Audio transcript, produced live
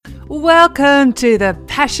Welcome to the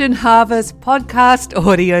Passion Harvest podcast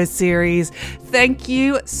audio series. Thank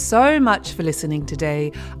you so much for listening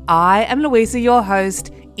today. I am Louisa, your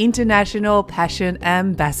host, International Passion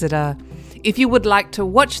Ambassador. If you would like to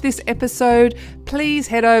watch this episode, please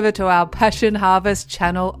head over to our Passion Harvest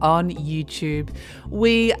channel on YouTube.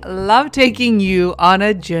 We love taking you on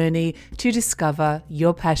a journey to discover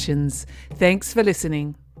your passions. Thanks for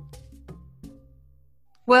listening.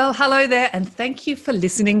 Well, hello there, and thank you for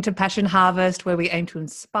listening to Passion Harvest, where we aim to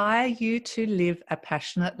inspire you to live a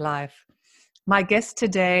passionate life. My guest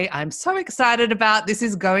today, I'm so excited about. This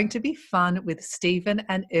is going to be fun with Stephen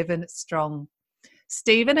and Evan Strong.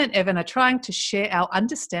 Stephen and Evan are trying to share our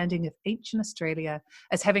understanding of ancient Australia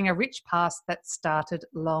as having a rich past that started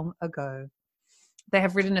long ago. They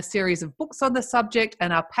have written a series of books on the subject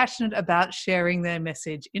and are passionate about sharing their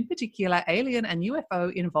message, in particular alien and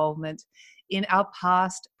UFO involvement in our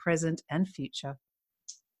past, present and future.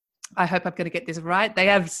 I hope I'm going to get this right. They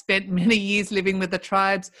have spent many years living with the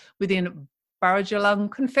tribes within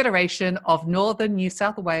Barrajalung Confederation of Northern New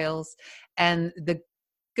South Wales and the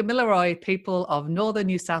Gamilaroi people of Northern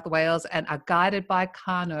New South Wales and are guided by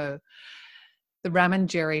Kano, the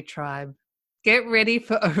Ramangeri tribe. Get ready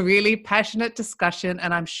for a really passionate discussion,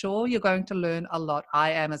 and I'm sure you're going to learn a lot.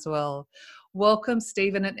 I am as well. Welcome,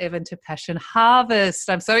 Stephen and Evan, to Passion Harvest.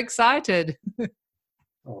 I'm so excited.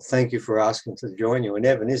 Well, thank you for asking to join you. And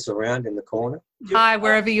Evan is around in the corner. Hi,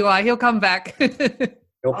 wherever you are. He'll come back.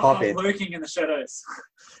 He'll pop in. Lurking in the shadows.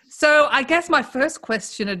 So I guess my first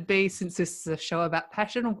question would be, since this is a show about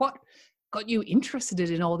passion, what got you interested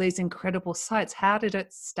in all these incredible sites? How did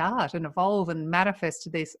it start and evolve and manifest to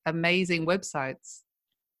these amazing websites?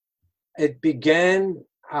 It began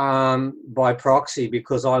by proxy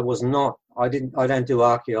because I don't do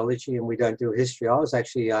archaeology and we don't do history. I was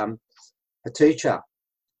actually a teacher,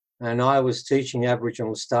 and I was teaching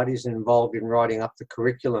Aboriginal studies and involved in writing up the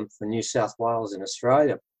curriculum for New South Wales in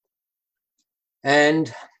Australia.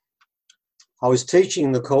 And I was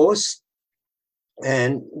teaching the course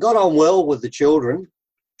and got on well with the children,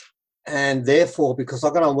 and therefore, because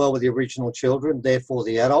I got on well with the Aboriginal children, therefore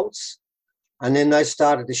the adults, and then they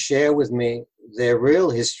started to share with me their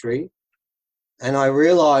real history, and I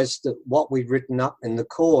realised that what we'd written up in the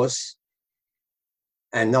course,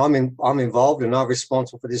 and I'm involved and I'm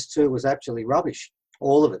responsible for this too, was actually rubbish.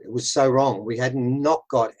 All of it. It was so wrong. We had not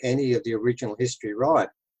got any of the original history right.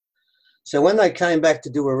 So when they came back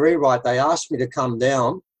to do a rewrite, they asked me to come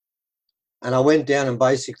down, and I went down and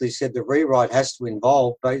basically said the rewrite has to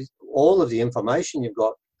involve all of the information you've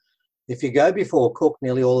got. If you go before Cook,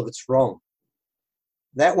 nearly all of it's wrong.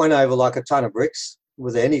 That went over like a ton of bricks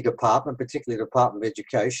with any department, particularly the Department of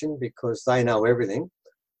Education, because they know everything.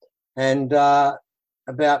 And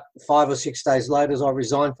about 5 or 6 days later, I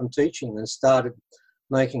resigned from teaching and started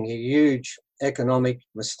making a huge economic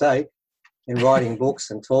mistake in writing books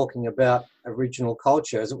and talking about Aboriginal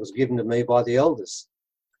culture as it was given to me by the elders.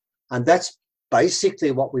 And that's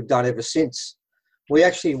basically what we've done ever since. We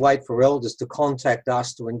actually wait for elders to contact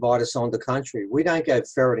us to invite us on the country. We don't go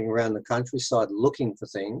ferreting around the countryside looking for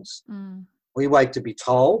things. We wait to be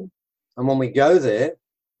told. And when we go there,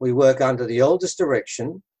 we work under the elders'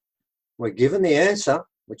 direction. We're given the answer,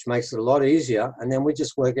 which makes it a lot easier. And then we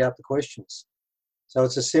just work out the questions. So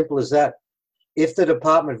it's as simple as that. If the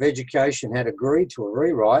Department of Education had agreed to a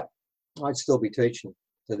rewrite, I'd still be teaching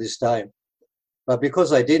to this day. But because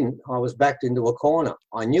they didn't, I was backed into a corner.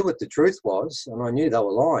 I knew what the truth was, and I knew they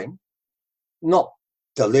were lying. Not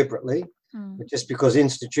deliberately, but just because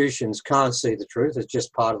institutions can't see the truth. It's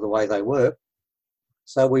just part of the way they work.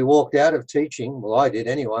 So we walked out of teaching, well, I did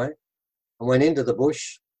anyway, and went into the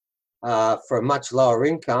bush for a much lower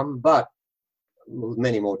income, but with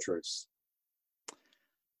many more truths.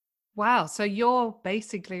 Wow. So you're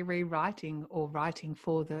basically rewriting or writing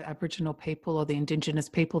for the Aboriginal people or the Indigenous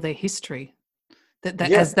people, their history, that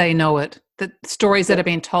yeah. As they know it, the stories that have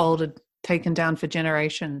been told and taken down for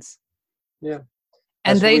generations. Yeah.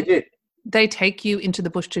 And they take you into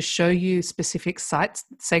the bush to show you specific sites,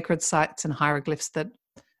 sacred sites and hieroglyphs that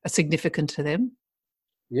are significant to them.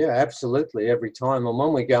 Yeah, absolutely. Every time. And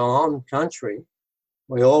when we go on country,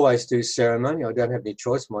 we always do ceremony. I don't have any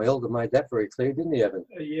choice. My elder made that very clear, didn't he, Evan?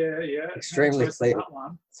 Yeah. Extremely clear.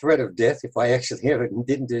 Threat of death if I actually ever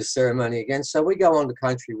didn't do ceremony again. So we go on to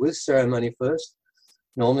country with ceremony first.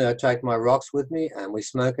 Normally I take my rocks with me and we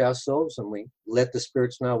smoke ourselves and we let the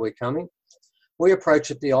spirits know we're coming. We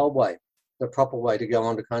approach it the old way, the proper way to go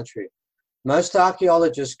on to country. Most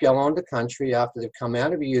archaeologists go on to country after they've come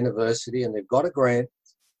out of a university and they've got a grant.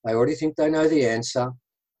 They already think they know the answer.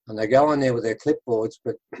 And they go on there with their clipboards,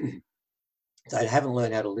 but they haven't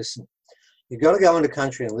learned how to listen. You've got to go into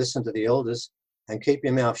country and listen to the elders and keep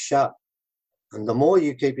your mouth shut. And the more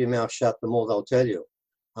you keep your mouth shut, the more they'll tell you.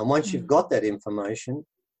 And once you've got that information,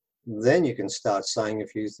 then you can start saying a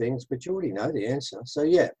few things, but you already know the answer. So,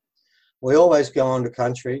 yeah, we always go on to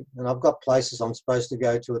country, and I've got places I'm supposed to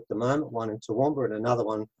go to at the moment, one in Toowoomba and another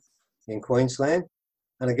one in Queensland.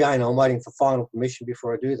 And again, I'm waiting for final permission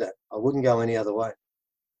before I do that. I wouldn't go any other way.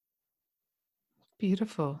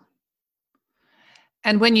 Beautiful.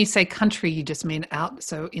 And when you say country, you just mean out,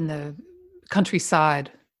 so in the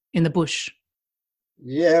countryside, in the bush?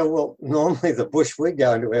 Yeah, well, normally the bush we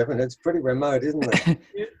go into, Evan, it's pretty remote, isn't it?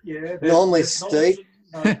 Yeah. Normally steep.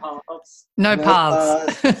 No paths. No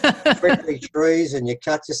paths. Prickly trees, and you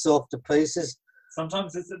cut yourself to pieces.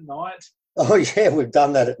 Sometimes it's at night. Oh, yeah, we've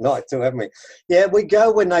done that at night too, haven't we? Yeah, we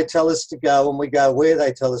go when they tell us to go, and we go where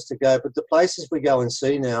they tell us to go. But the places we go and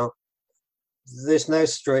see now, there's no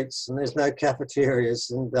streets and there's no cafeterias.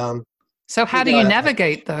 And so how do you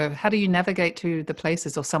navigate, though? How do you navigate to the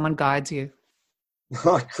places, or someone guides you?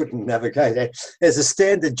 I couldn't navigate it. There's a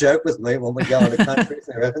standard joke with me when we go into country,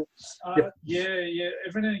 Evan. Yeah.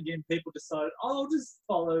 Every now and again, people decide, I'll just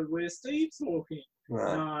follow where Steve's walking.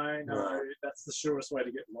 No, that's the surest way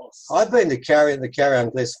to get lost. I've been to the Carry-On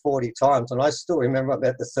Bliss 40 times, and I still remember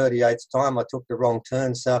about the 38th time I took the wrong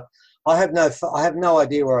turn. So I have no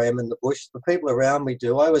idea where I am in the bush. The people around me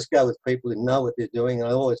do. I always go with people who know what they're doing, and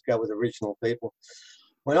I always go with original people.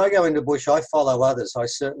 When I go into bush, I follow others. I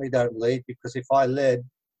certainly don't lead, because if I led,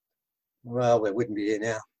 well, we wouldn't be here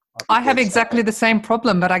now. I have exactly the same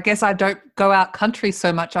problem, but I guess I don't go out country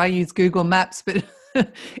so much. I use Google Maps, but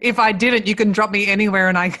if I didn't, you can drop me anywhere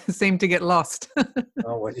and I seem to get lost.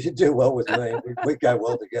 Oh, well, you do well with me. We go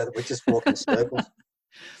well together. We just walk in circles.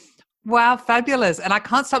 Wow, fabulous. And I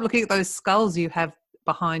can't stop looking at those skulls you have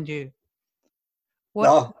behind you.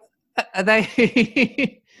 What are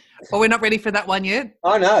they? Well, we're not ready for that one yet.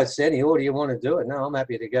 Oh, no, it's any order you want to do it. No, I'm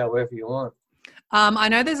happy to go wherever you want. I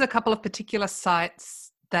know there's a couple of particular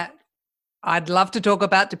sites that I'd love to talk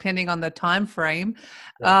about depending on the time frame.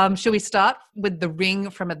 Shall we start with the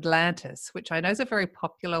Ring from Atlantis, which I know is a very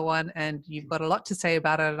popular one, and you've got a lot to say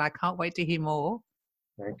about it, and I can't wait to hear more.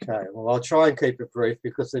 Okay, well, I'll try and keep it brief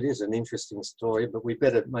because it is an interesting story, but we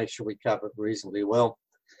better make sure we cover it reasonably well.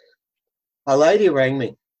 A lady rang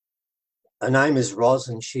me. Her name is Roz,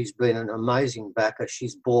 and she's been an amazing backer.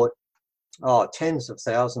 She's bought tens of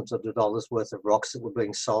thousands of dollars worth of rocks that were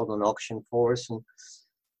being sold on auction for us, and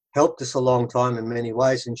helped us a long time in many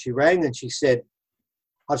ways. And she rang and she said,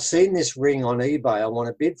 I've seen this ring on eBay I want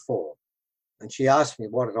to bid for. And she asked me,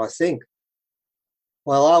 what did I think?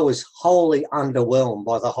 Well, I was wholly underwhelmed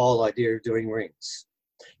by the whole idea of doing rings.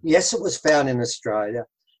 Yes, it was found in Australia.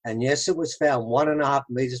 And yes, it was found 1.5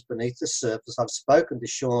 meters beneath the surface. I've spoken to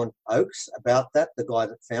Sean Oakes about that, the guy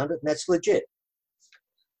that found it, and that's legit.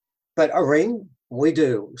 But a ring, we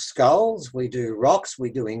do skulls, we do rocks,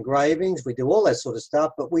 we do engravings, we do all that sort of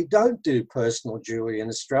stuff, but we don't do personal jewelry in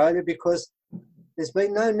Australia because there's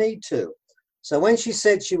been no need to. So when she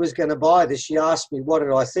said she was going to buy this, she asked me, what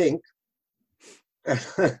did I think?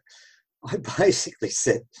 I basically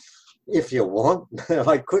said, if you want.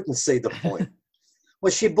 I couldn't see the point.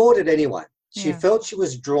 Well, she bought it anyway. She felt she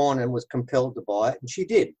was drawn and was compelled to buy it, and she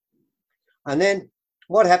did. And then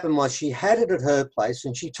what happened was she had it at her place,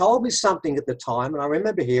 and she told me something at the time, and I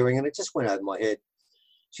remember hearing, and it just went over my head.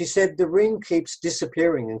 She said, the ring keeps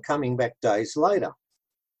disappearing and coming back days later.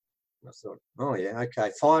 I thought, oh, yeah, okay,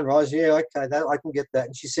 fine, Roz, yeah, okay, I can get that.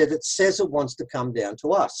 And she said, it says it wants to come down to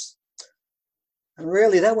us. And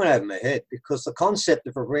really, that went over my head, because the concept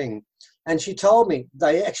of a ring, and she told me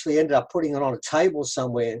they actually ended up putting it on a table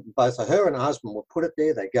somewhere. Both her and her husband would put it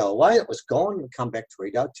there. They'd go away. It was gone and come back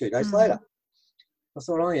 2 days later. I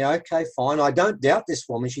thought, oh, yeah, okay, fine. I don't doubt this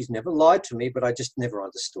woman. She's never lied to me, but I just never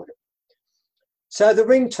understood it. So the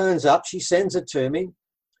ring turns up. She sends it to me,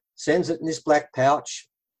 sends it in this black pouch,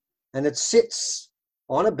 and it sits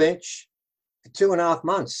on a bench for 2.5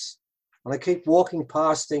 months. And I keep walking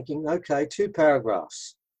past thinking, okay, 2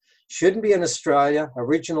 paragraphs. Shouldn't be in Australia.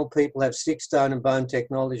 Original people have stick, stone and bone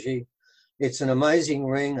technology. It's an amazing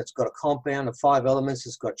ring. It's got a compound of 5 elements.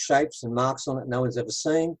 It's got shapes and marks on it no one's ever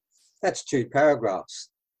seen. That's 2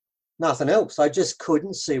 paragraphs. Nothing else. I just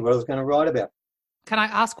couldn't see what I was going to write about. Can I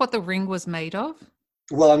ask what the ring was made of?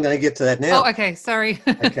 Well, I'm going to get to that now. Oh, okay. Sorry.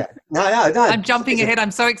 Okay. No. I'm jumping ahead.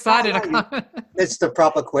 I'm so excited. It's the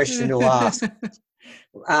proper question to ask.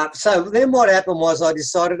 So then what happened was I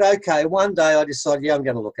decided, okay, one day I decided, yeah, I'm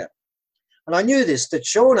going to look at it. And I knew this, that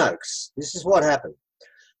Sean Oakes, this is what happened.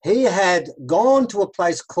 He had gone to a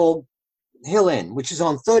place called Hill End, which is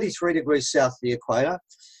on 33 degrees south of the equator.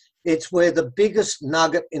 It's where the biggest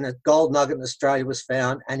nugget in a gold nugget in Australia was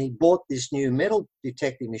found, and he bought this new metal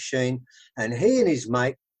detecting machine, and he and his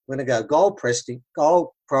mate were going to go gold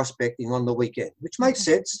prospecting on the weekend, which makes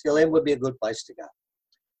sense. Hill End would be a good place to go.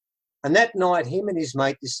 And that night, him and his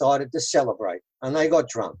mate decided to celebrate, and they got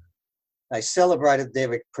drunk. They celebrated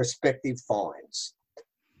their prospective finds.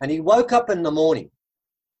 And he woke up in the morning,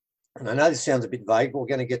 and I know this sounds a bit vague, but we're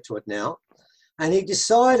going to get to it now. And he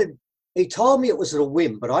decided, he told me it was at a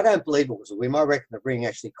whim, but I don't believe it was a whim. I reckon the ring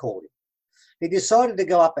actually called him. He decided to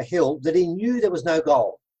go up a hill that he knew there was no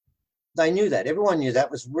gold. They knew that. Everyone knew that.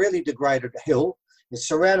 It was really degraded hill. It's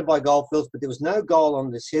surrounded by gold fields, but there was no gold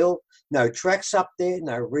on this hill, no tracks up there,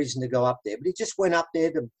 no reason to go up there. But he just went up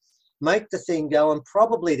there to make the thing go and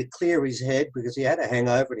probably to clear his head because he had a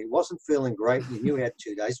hangover and he wasn't feeling great and he knew he had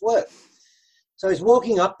 2 days' work. So he's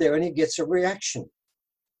walking up there and he gets a reaction.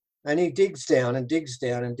 And he digs down and digs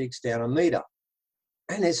down and digs down a metre.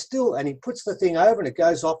 And there's still, and he puts the thing over and it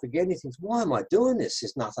goes off again. He thinks, why am I doing this?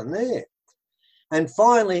 There's nothing there. And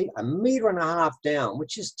finally, 1.5 meters down,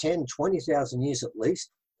 which is 10, 20,000 years at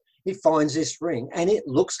least, he finds this ring and it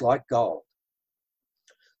looks like gold.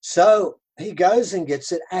 So he goes and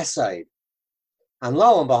gets it assayed. And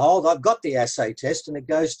lo and behold, I've got the assay test and it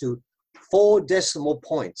goes to 4 decimal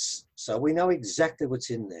points. So we know exactly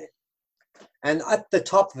what's in there. And at the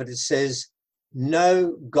top of it, it says,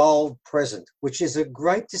 no gold present, which is a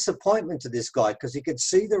great disappointment to this guy because he could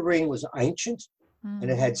see the ring was ancient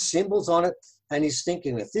and it had symbols on it. And he's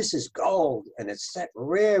thinking, if this is gold and it's that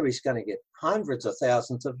rare, he's going to get hundreds of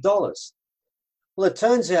thousands of dollars. Well, it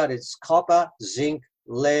turns out it's copper, zinc,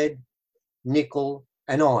 lead, nickel,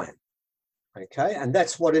 and iron. Okay, and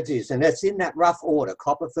that's what it is. And that's in that rough order,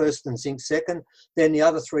 copper first and zinc second, then the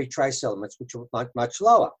other 3 trace elements, which are much, much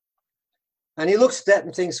lower. And he looks at that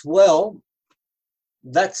and thinks, well,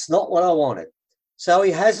 that's not what I wanted. So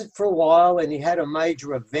he has it for a while and he had a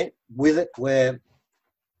major event with it where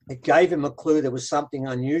it gave him a clue there was something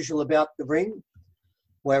unusual about the ring,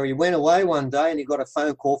 where he went away one day and he got a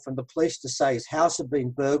phone call from the police to say his house had been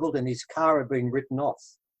burgled and his car had been written off,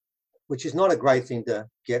 which is not a great thing to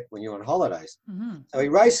get when you're on holidays. So he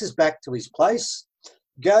races back to his place,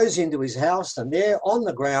 goes into his house, and there on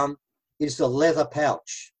the ground is the leather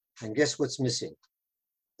pouch. And guess what's missing?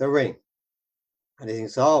 The ring. And he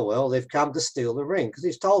thinks, oh, well, they've come to steal the ring because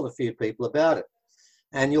he's told a few people about it.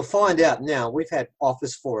 And you'll find out now, we've had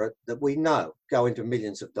offers for it that we know go into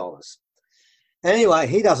millions of dollars. Anyway,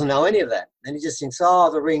 he doesn't know any of that. And he just thinks,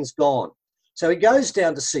 oh, the ring's gone. So he goes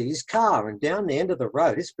down to see his car, and down the end of the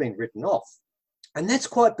road, it's been written off. And that's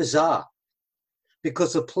quite bizarre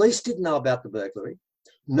because the police didn't know about the burglary.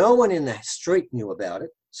 No one in the street knew about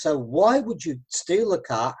it. So why would you steal a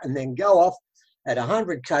car and then go off at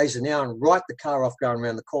 100 k's an hour and write the car off going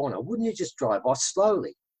around the corner? Wouldn't you just drive off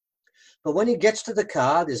slowly? But when he gets to the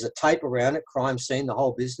car, there's a tape around it, crime scene, the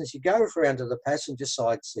whole business. You go around to the passenger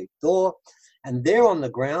side seat door, and there on the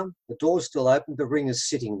ground, the door's still open, the ring is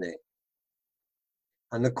sitting there.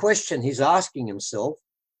 And the question he's asking himself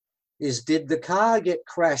is, did the car get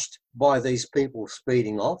crashed by these people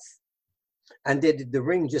speeding off? And did the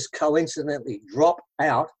ring just coincidentally drop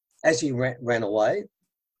out as he ran away?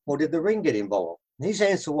 Or did the ring get involved? And his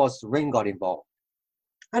answer was the ring got involved.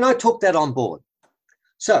 And I took that on board.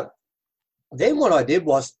 So then what I did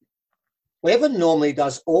was, Evan normally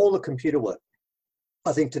does all the computer work.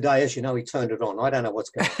 I think today, as you know, he turned it on. I don't know what's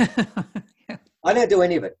going on. Yeah. I don't do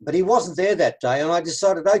any of it, but he wasn't there that day. And I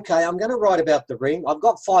decided, okay, I'm going to write about the ring. I've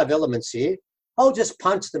got 5 elements here. I'll just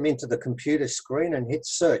punch them into the computer screen and hit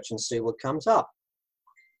search and see what comes up.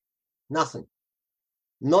 Nothing.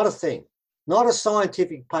 Not a thing. Not a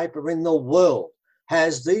scientific paper in the world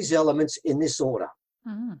has these elements in this order.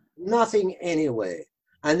 Nothing anywhere.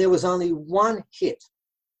 And there was only one hit,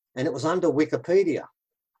 and it was under Wikipedia.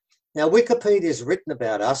 Now, Wikipedia is written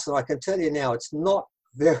about us, and I can tell you now it's not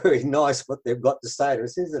very nice what they've got to say to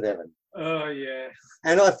us, is it, Evan? Oh, yeah.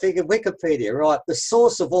 And I figured, Wikipedia, right, the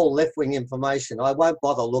source of all left-wing information, I won't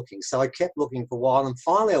bother looking. So I kept looking for a while, and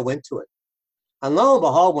finally I went to it. And lo and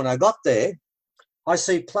behold, when I got there, I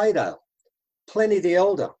see Plato, Pliny the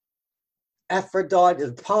Elder, Aphrodite,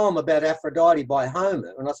 a poem about Aphrodite by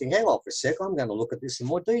Homer. And I think, hang on for a sec, I'm going to look at this in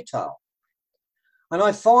more detail. And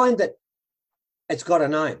I find that it's got a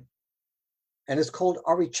name, and it's called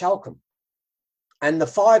Orichalcum. And the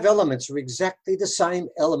 5 elements are exactly the same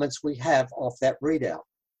elements we have off that readout.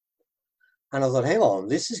 And I thought, hang on,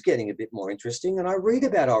 this is getting a bit more interesting. And I read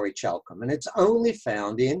about Orichalcum, and it's only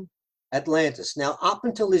found in Atlantis. Now, up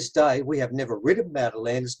until this day, we have never written about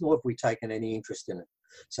Atlantis, nor have we taken any interest in it.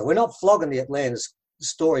 So we're not flogging the Atlantis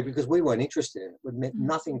story because we weren't interested in it. It meant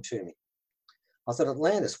nothing to me. I thought,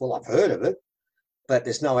 Atlantis, well, I've heard of it, but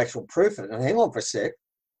there's no actual proof of it. And hang on for a sec.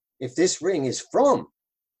 If this ring is from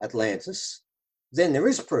Atlantis, then there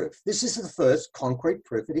is proof. This is the first concrete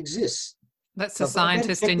proof it exists. That's the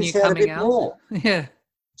scientist in you coming out. More. Yeah.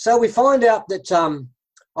 So we find out that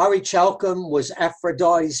Orichalcum was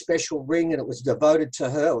Aphrodite's special ring, and it was devoted to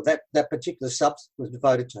her, or that particular substance was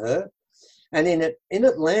devoted to her. And in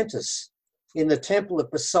Atlantis, in the temple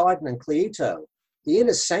of Poseidon and Cleito, the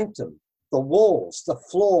inner sanctum, the walls, the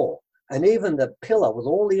floor, and even the pillar with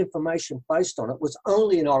all the information placed on it was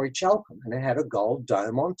only in Orichalcum, and it had a gold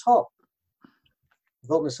dome on top. I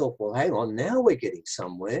thought to myself, well, hang on, now we're getting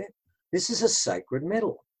somewhere. This is a sacred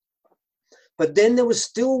metal. But then there was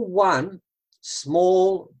still one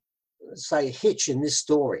small, say, hitch in this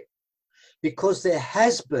story, because there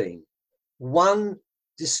has been one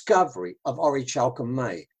discovery of Orichalcum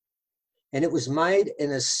made, and it was made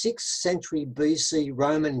in a 6th century BC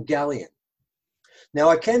Roman galleon. Now,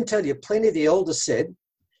 I can tell you, Pliny the Elder said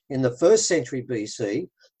in the 1st century BC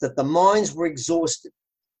that the mines were exhausted.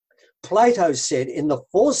 Plato said in the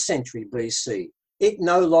 4th century BC it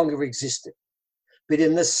no longer existed. But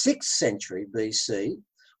in the 6th century BC,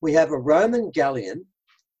 we have a Roman galleon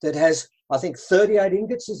that has, I think, 38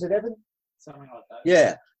 ingots, is it, Evan? Something like that.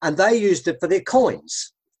 Yeah, and they used it for their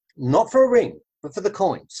coins, not for a ring, but for the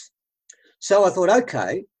coins. So I thought,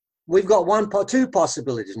 okay, we've got two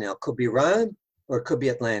possibilities now. It could be Rome or it could be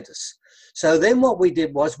Atlantis. So then what we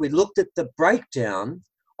did was we looked at the breakdown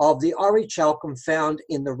of the Orichalcum found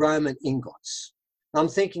in the Roman ingots. I'm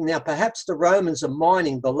thinking now perhaps the Romans are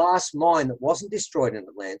mining the last mine that wasn't destroyed in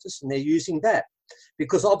Atlantis, and they're using that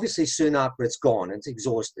because obviously soon after it's gone and it's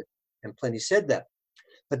exhausted, and Pliny said that.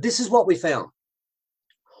 But this is what we found.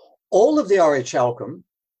 All of the Orichalcum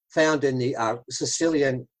found in the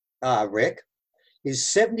Sicilian wreck is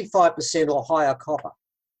 75% or higher copper.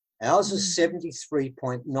 Ours is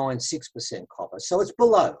 73.96% copper, so it's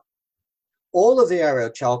below. All of the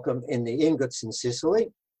Orichalcum in the ingots in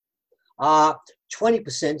Sicily are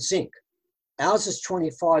 20% zinc. Ours is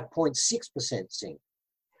 25.6% zinc.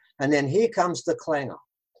 And then here comes the clangor.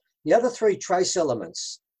 The other three trace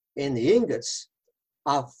elements in the ingots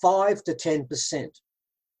are 5 to 10%.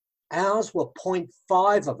 Ours were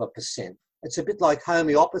 0.5%. It's a bit like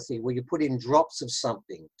homeopathy, where you put in drops of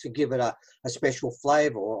something to give it a special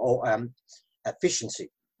flavour or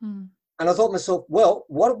efficiency. Mm. And I thought to myself, well,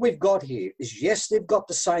 what we've got here is, yes, they've got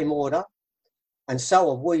the same order, and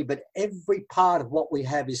so have we, but every part of what we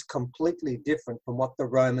have is completely different from what the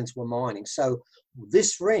Romans were mining. So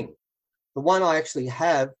this ring, the one I actually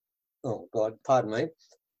have, oh God, pardon me,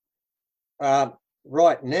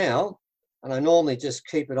 right now, and I normally just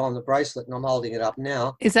keep it on the bracelet and I'm holding it up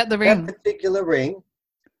now. Is that the ring? That particular ring,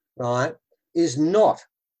 right, is not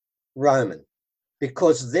Roman,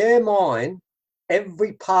 because their mine,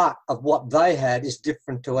 every part of what they had is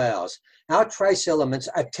different to ours. Our trace elements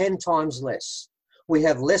are 10 times less. We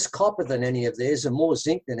have less copper than any of theirs and more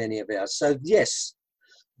zinc than any of ours. So yes,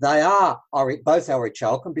 they are both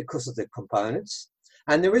Orichalcum because of the components,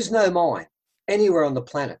 and there is no mine anywhere on the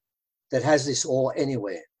planet that has this ore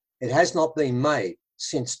anywhere. It has not been made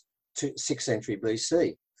since 6th century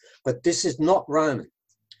BC, but this is not Roman.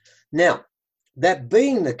 Now, that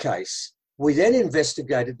being the case, we then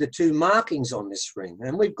investigated the two markings on this ring,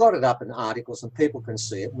 and we've got it up in articles and people can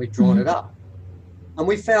see it, and we've drawn it up. And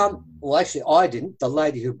we found, well, actually I didn't, the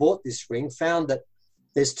lady who bought this ring found that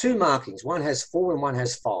there's two markings. One has 4 and one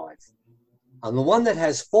has 5. And the one that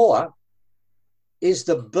has 4 is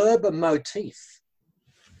the Berber motif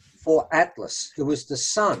for Atlas, who was the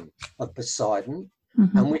son of Poseidon,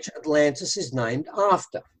 and which Atlantis is named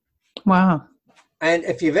after. Wow. And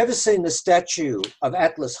if you've ever seen the statue of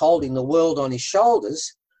Atlas holding the world on his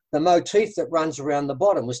shoulders, the motif that runs around the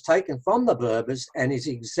bottom was taken from the Berbers and is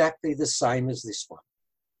exactly the same as this one.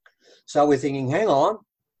 So we're thinking, hang on,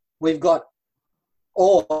 we've got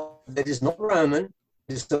ore that is not Roman,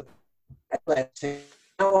 is the Atlantic,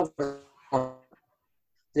 that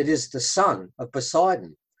is the son of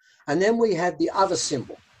Poseidon. And then we had the other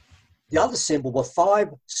symbol. The other symbol were 5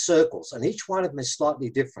 circles, and each one of them is slightly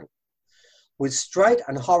different, with straight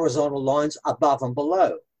and horizontal lines above and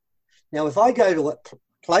below. Now, if I go to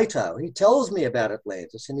Plato, he tells me about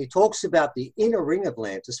Atlantis, and he talks about the inner ring of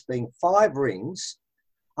Atlantis being 5 rings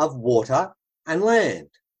of water and land.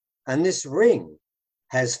 And this ring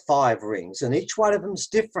has 5 rings, and each one of them is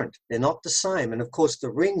different. They're not the same. And of course,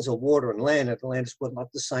 the rings of water and land at Atlantis were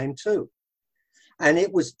not the same too. And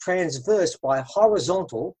it was traversed by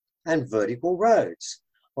horizontal and vertical roads.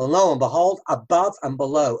 Well, lo and behold, above and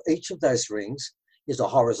below each of those rings is a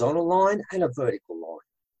horizontal line and a vertical line.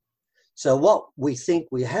 So what we think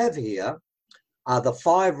we have here are the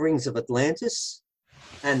 5 rings of Atlantis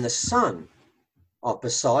and the sun of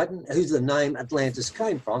Poseidon, who the name Atlantis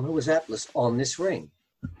came from, who was Atlas on this ring.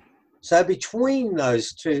 So between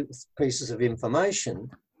those 2 pieces of information,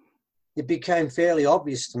 it became fairly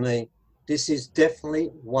obvious to me this is definitely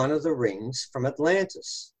one of the rings from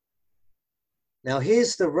Atlantis. Now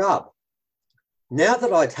here's the rub. Now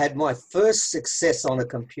that I'd had my first success on a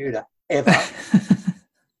computer ever,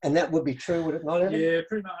 and that would be true, would it not, Evan? Yeah,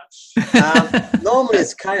 pretty much. Normally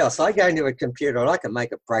it's chaos. I go into a computer and I can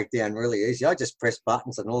make it break down really easy. I just press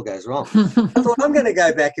buttons and all goes wrong. I thought I'm going to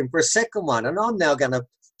go back in for a second one, and I'm now going to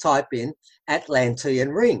type in Atlantean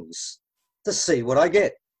rings to see what I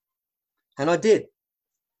get. And I did.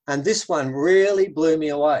 And this one really blew me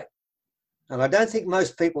away. And I don't think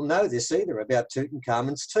most people know this either about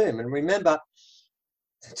Tutankhamun's tomb. And remember,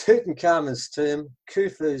 Tutankhamun's tomb,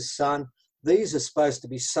 Khufu's son, these are supposed to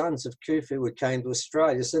be sons of Khufu who came to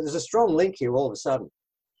Australia. So there's a strong link here all of a sudden.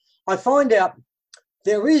 I find out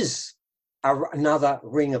there is another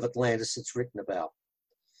ring of Atlantis that's written about.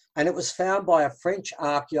 And it was found by a French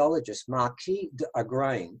archaeologist, Marquis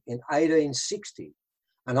d'Agrain, in 1860.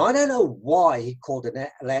 And I don't know why he called it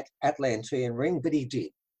an Atlantean ring, but he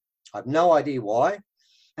did. I have no idea why.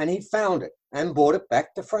 And he found it and brought it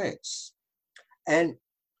back to France. And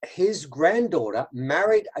his granddaughter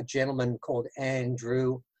married a gentleman called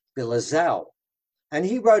Andrew Bilazal. And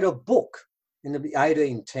he wrote a book in the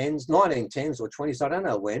 1810s, 1910s or 20s, I don't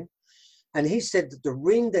know when. And he said that the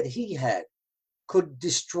ring that he had could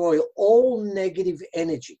destroy all negative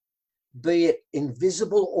energy, be it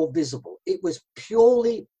invisible or visible. It was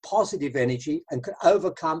purely positive energy and could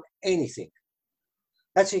overcome anything.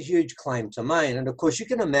 That's a huge claim to make. And of course, you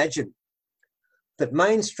can imagine that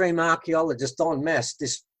mainstream archaeologists en masse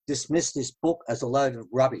dismissed this book as a load of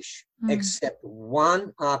rubbish, except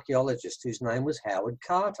one archaeologist whose name was Howard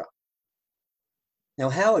Carter. Now,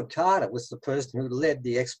 Howard Carter was the person who led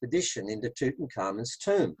the expedition into Tutankhamun's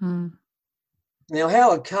tomb. Now,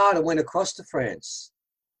 Howard Carter went across to France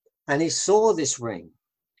and he saw this ring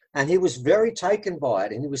and he was very taken by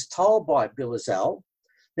it, and he was told by Bilazal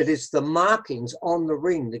that it's the markings on the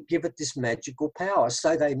ring that give it this magical power.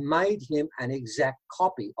 So they made him an exact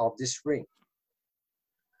copy of this ring.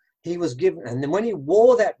 He was given, and then when he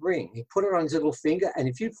wore that ring, he put it on his little finger. And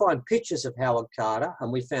if you find pictures of Howard Carter,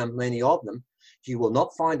 and we found many of them, you will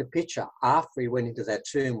not find a picture after he went into that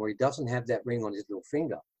tomb where he doesn't have that ring on his little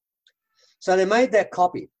finger. So they made that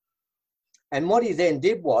copy. And what he then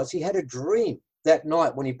did was he had a dream that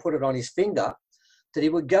night when he put it on his finger that he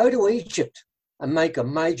would go to Egypt and make a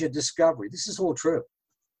major discovery. This is all true.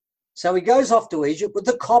 So he goes off to Egypt with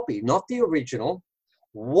the copy, not the original,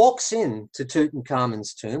 walks into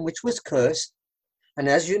Tutankhamun's tomb, which was cursed. And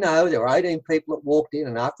as you know, there were 18 people that walked in,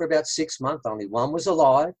 and after about 6 months, only one was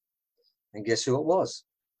alive. And guess who it was?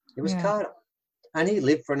 It was Carter. And he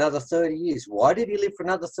lived for another 30 years. Why did he live for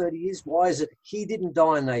another 30 years? Why is it he didn't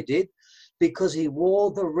die and they did? Because he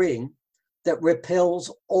wore the ring that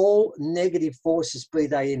repels all negative forces, be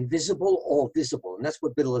they invisible or visible. And that's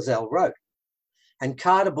what Bilazal wrote. And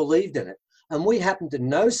Carter believed in it. And we happen to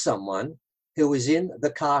know someone who was in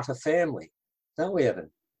the Carter family, don't we, Evan?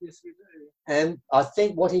 Yes, we do. And I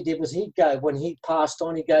think what he did was when he passed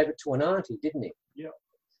on, he gave it to an auntie, didn't he? Yep.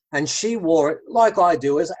 And she wore it, like I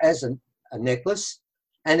do, as a necklace,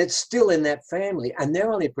 and it's still in that family, and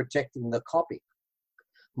they're only protecting the copy.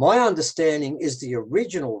 My understanding is the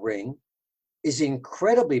original ring is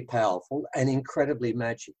incredibly powerful and incredibly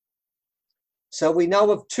magic. So we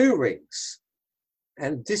know of 2 rings,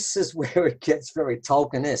 and this is where it gets very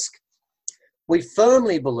Tolkien-esque. We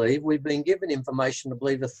firmly believe, we've been given information to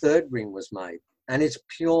believe a 3rd ring was made, and it's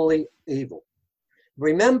purely evil.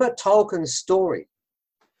 Remember Tolkien's story,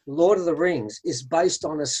 Lord of the Rings, is based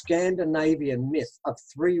on a Scandinavian myth of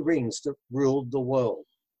 3 rings that ruled the world.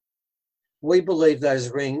 We believe those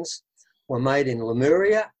rings were made in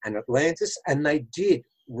Lemuria and Atlantis, and they did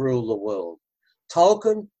rule the world.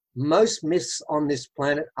 Tolkien, most myths on this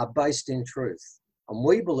planet are based in truth, and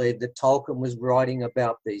we believe that Tolkien was writing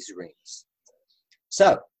about these rings.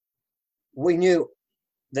 So we knew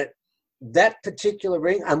that particular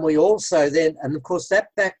ring, and we also then, and of course that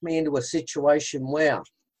backed me into a situation where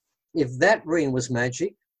if that ring was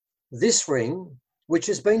magic, this ring, which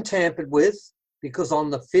has been tampered with, because on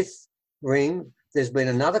the 5th ring, there's been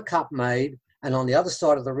another cup made, and on the other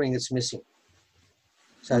side of the ring, it's missing.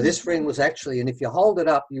 So this ring was actually, and if you hold it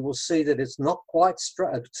up, you will see that it's not quite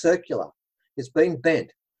circular. It's been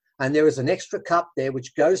bent. And there is an extra cup there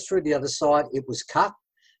which goes through the other side. It was cut,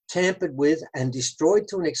 tampered with, and destroyed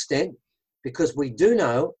to an extent, because we do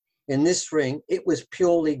know in this ring, it was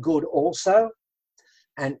purely good also.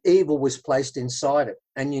 and evil was placed inside it.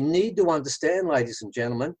 And you need to understand, ladies and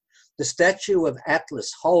gentlemen, the statue of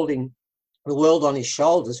Atlas holding the world on his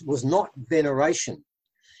shoulders was not veneration.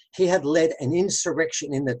 He had led an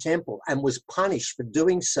insurrection in the temple and was punished for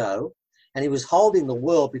doing so. And he was holding the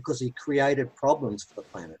world because he created problems for the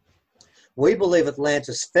planet. We believe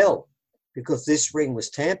Atlantis fell because this ring was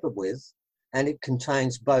tampered with, and it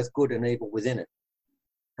contains both good and evil within it.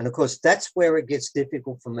 And of course, that's where it gets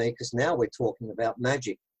difficult for me, because now we're talking about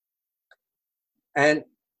magic. And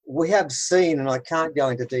we have seen, and I can't go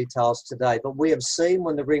into details today, but we have seen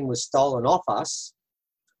when the ring was stolen off us,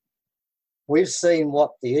 we've seen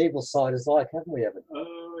what the evil side is like, haven't we, Evan?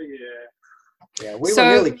 Oh, yeah. Yeah, we were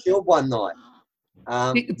nearly killed one night.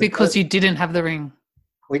 Because you didn't have the ring.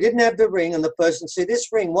 We didn't have the ring, and the person, see, this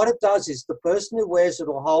ring, what it does is the person who wears it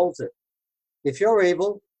or holds it, if you're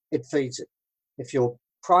evil, it feeds it. If you're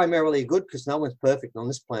primarily good, because no one's perfect on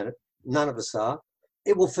this planet, none of us are,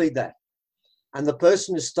 it will feed that. And the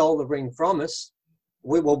person who stole the ring from us,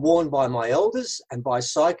 we were warned by my elders and by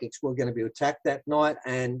psychics we're going to be attacked that night.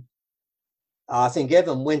 And I think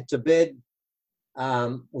Evan went to bed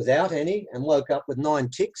without any and woke up with 9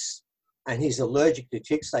 ticks. And he's allergic to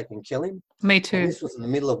ticks, they can kill him. Me too. And this was in the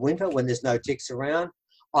middle of winter when there's no ticks around.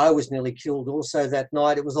 I was nearly killed also that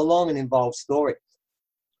night. It was a long and involved story.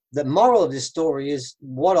 The moral of this story is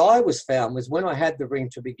what I was found was when I had the ring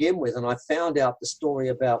to begin with, and I found out the story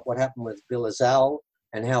about what happened with Bill Azal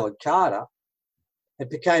and Howard Carter, it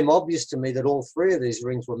became obvious to me that all 3 of these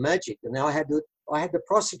rings were magic. And now I had to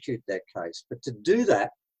prosecute that case. But to do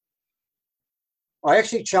that, I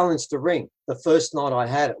actually challenged the ring the first night I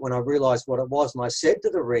had it when I realized what it was. And I said to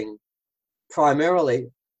the ring, primarily,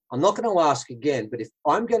 I'm not going to ask again, but if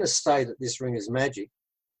I'm going to say that this ring is magic,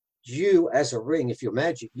 you as a ring, if you're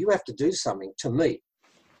magic, you have to do something to me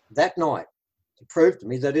that night to prove to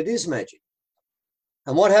me that it is magic.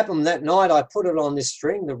 And what happened that night, I put it on this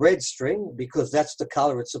string, the red string, because that's the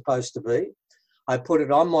color it's supposed to be. I put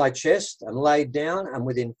it on my chest and laid down, and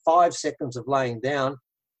within 5 seconds of laying down,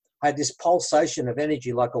 I had this pulsation of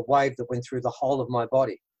energy like a wave that went through the whole of my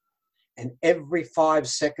body. And every 5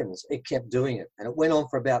 seconds, it kept doing it. And it went on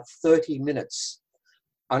for about 30 minutes.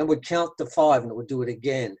 And it would count to 5, and it would do it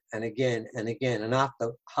again and again and again. And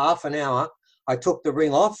after half an hour, I took the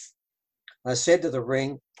ring off. I said to the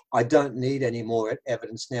ring, I don't need any more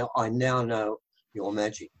evidence now. I now know your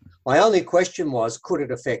magic. My only question was, could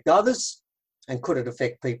it affect others? And could it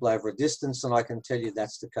affect people over a distance? And I can tell you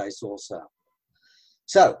that's the case also.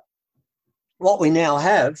 So what we now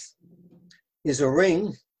have is a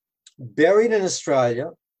ring buried in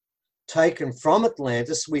Australia, taken from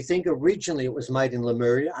Atlantis. We think originally it was made in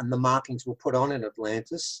Lemuria and the markings were put on in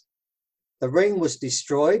Atlantis. The ring was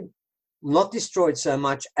destroyed, not destroyed so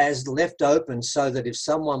much as left open so that if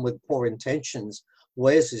someone with poor intentions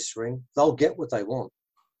wears this ring, they'll get what they want.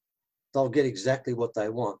 They'll get exactly what they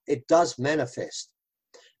want. It does manifest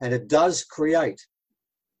and it does create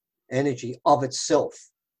energy of itself.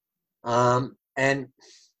 And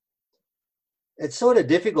it's sort of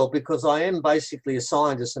difficult because I am basically a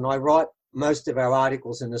scientist and I write most of our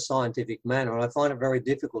articles in a scientific manner, and I find it very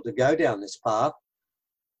difficult to go down this path,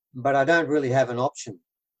 but I don't really have an option.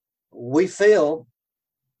 We feel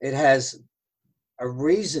it has a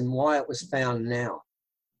reason why it was found now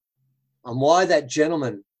and why that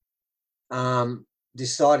gentleman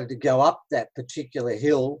decided to go up that particular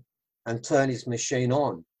hill and turn his machine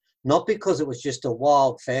on. Not because it was just a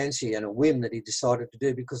wild fancy and a whim that he decided to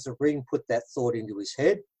do, because the ring put that thought into his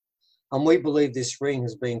head. And we believe this ring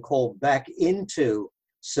has been called back into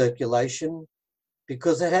circulation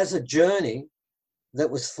because it has a journey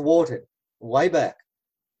that was thwarted way back,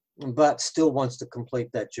 but still wants to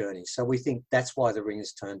complete that journey. So we think that's why the ring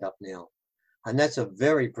is turned up now. And that's a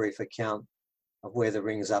very brief account of where the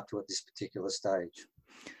ring is up to at this particular stage.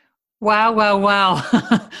 Wow, wow,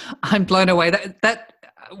 wow. I'm blown away. That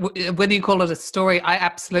whether you call it a story, I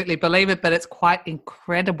absolutely believe it, but it's quite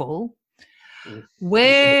incredible.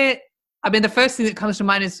 The first thing that comes to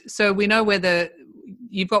mind is, so we know where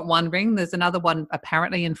you've got one ring, there's another one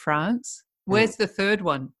apparently in France. Where's the third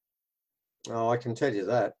one? Oh, I can tell you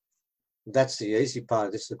that. That's the easy part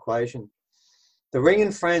of this equation. The ring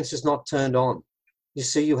in France is not turned on. You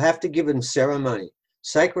see, you have to give them ceremony.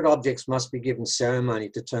 Sacred objects must be given ceremony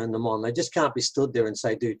to turn them on. They just can't be stood there and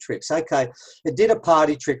say, do tricks. Okay, it did a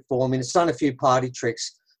party trick for me. It's done a few party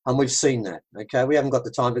tricks, and we've seen that. Okay, we haven't got the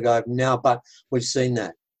time to go over now, but we've seen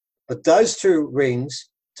that. But those 2 rings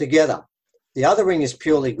together, the other ring is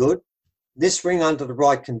purely good. this ring under the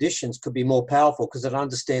right conditions could be more powerful because it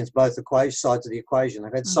understands both sides of the equation.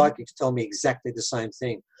 I've had psychics tell me exactly the same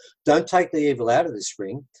thing. Don't take the evil out of this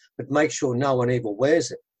ring, but make sure no one evil wears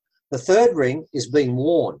it. The third ring is being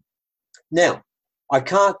worn. Now, I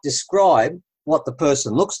can't describe what the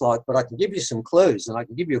person looks like, but I can give you some clues, and I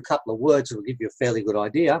can give you a couple of words that will give you a fairly good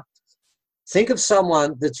idea. Think of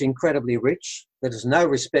someone that's incredibly rich, that has no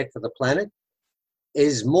respect for the planet,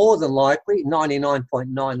 is more than likely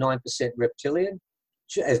 99.99% reptilian,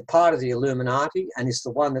 as part of the Illuminati, and is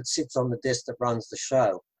the one that sits on the desk that runs the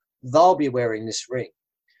show. They'll be wearing this ring.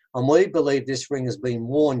 And we believe this ring has been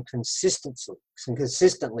worn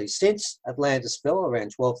consistently since Atlantis fell,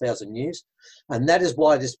 around 12,000 years. And that is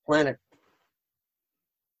why this planet,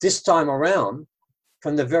 this time around,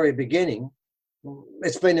 from the very beginning,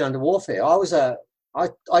 it's been under warfare.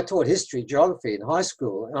 I taught history, geography in high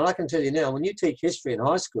school, and I can tell you now, when you teach history in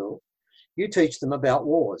high school, you teach them about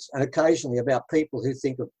wars and occasionally about people who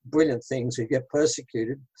think of brilliant things, who get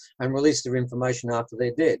persecuted and release their information after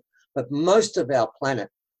they're dead. But most of our planet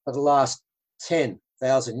for the last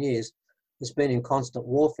 10,000 years has been in constant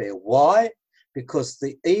warfare. Why? Because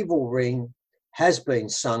the evil ring has been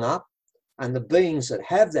sung up, and the beings that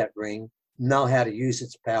have that ring know how to use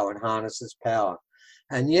its power and harness its power.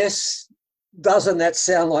 And yes, doesn't that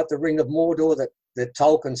sound like the Ring of Mordor that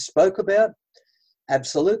Tolkien spoke about?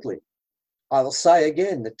 Absolutely. I will say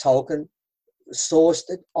again that Tolkien sourced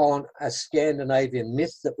it on a Scandinavian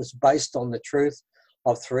myth that was based on the truth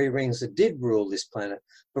of three rings that did rule this planet.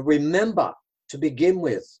 But remember, to begin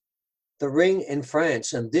with, the ring in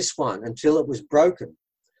France and this one, until it was broken,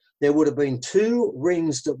 there would have been two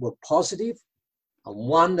rings that were positive and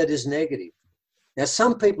one that is negative. Now,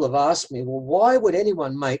 some people have asked me, well, why would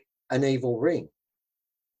anyone make an evil ring?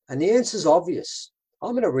 And the answer is obvious.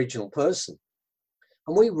 I'm an original person,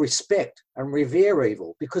 and we respect and revere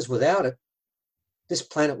evil, because without it, this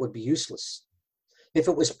planet would be useless. If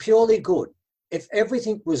it was purely good, if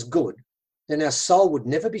everything was good, then our soul would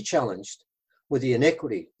never be challenged with the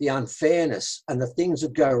inequity, the unfairness, and the things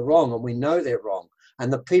that go wrong, and we know they're wrong.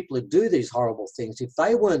 And the people who do these horrible things, if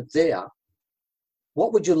they weren't there,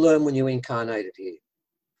 what would you learn when you incarnated here?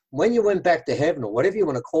 When you went back to heaven, or whatever you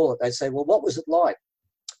want to call it, they'd say, well, what was it like?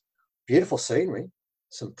 Beautiful scenery,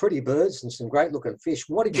 some pretty birds and some great looking fish.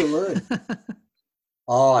 What did you learn?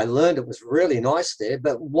 Oh, I learned it was really nice there,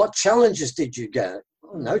 but what challenges did you get?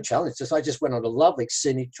 Oh, no challenges. I just went on a lovely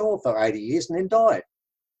scenic tour for 80 years and then died.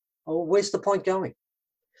 Oh, where's the point going?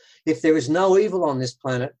 If there is no evil on this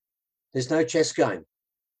planet, there's no chess game.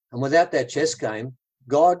 And without that chess game,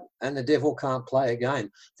 God and the devil can't play a game.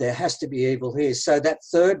 There has to be evil here. So that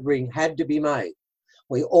third ring had to be made.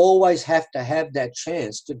 We always have to have that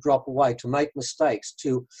chance to drop away, to make mistakes,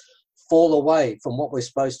 to fall away from what we're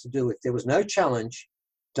supposed to do. If there was no challenge,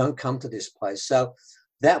 don't come to this place. So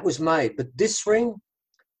that was made. But this ring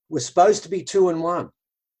was supposed to be 2 in 1.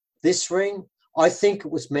 This ring, I think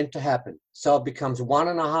it was meant to happen. So it becomes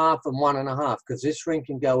 1.5 and 1.5, because this ring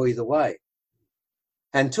can go either way.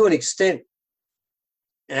 And to an extent,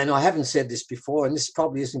 and I haven't said this before, and this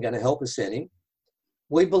probably isn't going to help us any,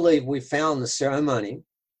 we believe we found the ceremony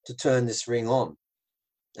to turn this ring on.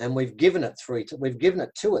 And we've given it to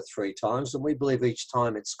it 3 times, and we believe each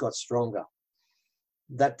time it's got stronger.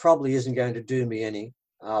 That probably isn't going to do me any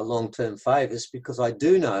long-term favours, because I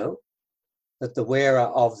do know that the wearer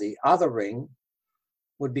of the other ring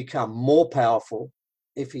would become more powerful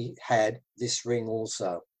if he had this ring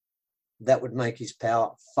also. That would make his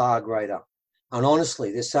power far greater. And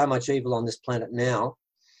honestly, there's so much evil on this planet now.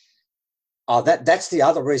 That's the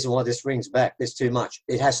other reason why this ring's back. There's too much.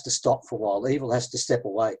 It has to stop for a while. Evil has to step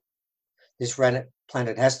away. This planet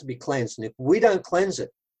has to be cleansed. And if we don't cleanse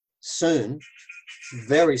it soon,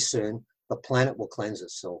 very soon, the planet will cleanse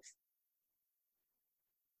itself.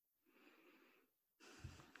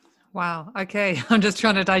 Wow. Okay. I'm just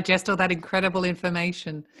trying to digest all that incredible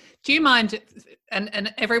information. Do you mind,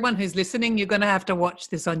 and everyone who's listening, you're going to have to watch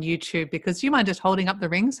this on YouTube, because do you mind just holding up the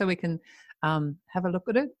ring so we can have a look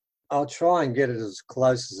at it? I'll try and get it as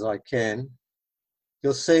close as I can.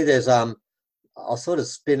 You'll see there's, I'll sort of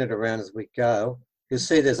spin it around as we go. You'll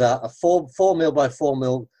see there's a 4 mil by 4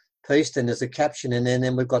 mil piece, and there's a caption in there, and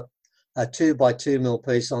then we've got a 2 by 2 mil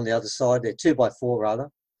piece on the other side there, 2 by 4 rather.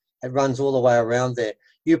 It runs all the way around there.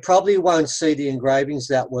 You probably won't see the engravings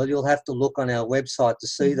that well. You'll have to look on our website to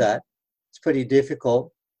see that. It's pretty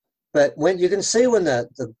difficult. But when you can see when the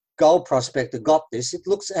gold prospector got this, it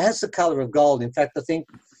has the colour of gold. In fact, I think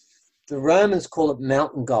the Romans call it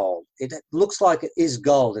mountain gold. It looks like it is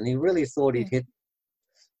gold, and he really thought he'd hit.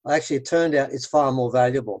 Actually, it turned out it's far more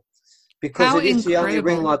valuable. because How it is the only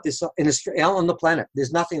ring incredible. like this in Australia, on the planet.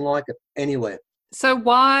 There's nothing like it anywhere. So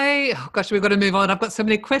why, oh gosh, we've got to move on. I've got so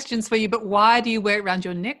many questions for you, but why do you wear it around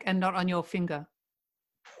your neck and not on your finger?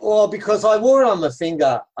 Well, because I wore it on my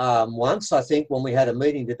finger once, I think, when we had a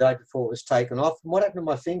meeting the day before it was taken off. And what happened to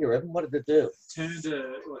my finger, Evan? What did it do? Turned a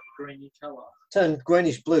like greeny colour. Turned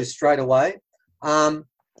greenish blue straight away.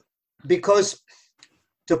 Because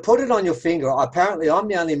to put it on your finger, apparently I'm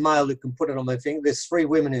the only male who can put it on my finger. There's 3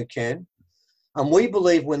 women who can. And we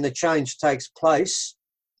believe when the change takes place,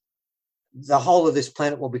 the whole of this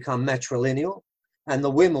planet will become matrilineal, and the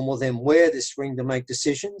women will then wear this ring to make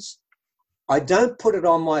decisions. I don't put it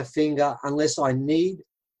on my finger unless I need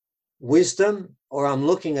wisdom, or I'm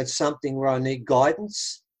looking at something where I need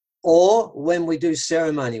guidance, or when we do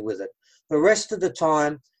ceremony with it. The rest of the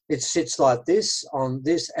time, it sits like this, on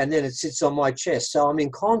this, and then it sits on my chest. So I'm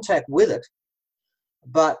in contact with it.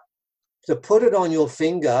 But to put it on your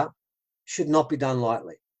finger should not be done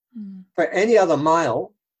lightly. For any other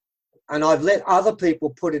male, and I've let other people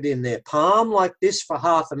put it in their palm like this for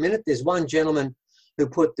half a minute. There's one gentleman who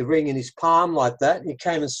put the ring in his palm like that. He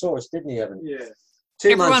came and saw us, didn't he, Evan? Yeah.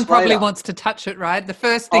 Everyone probably wants to touch it, right? The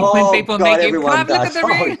first thing when people meet you, can I have a look at the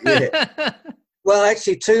ring? Yeah. Well,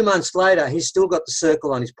 actually, 2 months later, he's still got the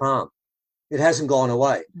circle on his palm. It hasn't gone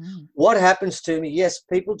away. What happens to me, yes,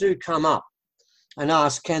 people do come up and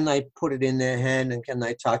ask, can they put it in their hand and can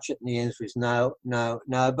they touch it? And the answer is no, no,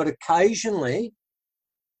 no. But occasionally,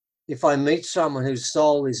 if I meet someone whose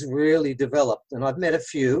soul is really developed, and I've met a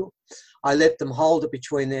few, I let them hold it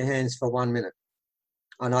between their hands for 1 minute.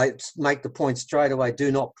 And I make the point straight away,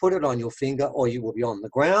 do not put it on your finger or you will be on the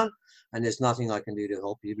ground, and there's nothing I can do to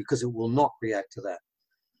help you because it will not react to that.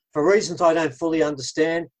 For reasons I don't fully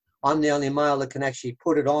understand, I'm the only male that can actually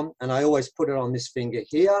put it on, and I always put it on this finger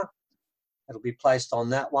here. It'll be placed on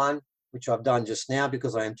that one, which I've done just now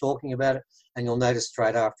because I am talking about it, and you'll notice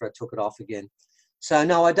straight after I took it off again. So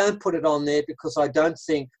no, I don't put it on there because I don't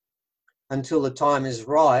think until the time is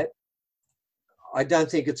right, I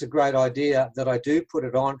don't think it's a great idea that I do put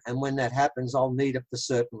it on, and when that happens, I'll need it for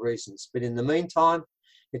certain reasons. But in the meantime,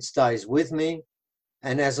 it stays with me.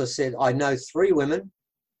 And as I said, I know 3 women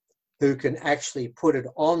who can actually put it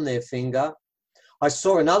on their finger. I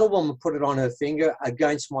saw another woman put it on her finger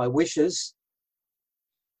against my wishes.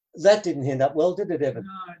 That didn't end up well, did it, Evan?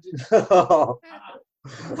 No, it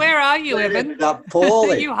didn't. Where are you, That Evan? ended up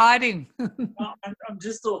poorly. Are you hiding? I'm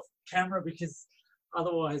just off camera because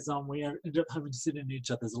otherwise we end up having to sit in each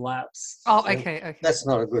other's laps. Oh, okay. That's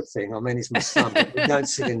not a good thing. I mean, he's my son, but we don't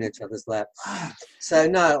sit in each other's lap. So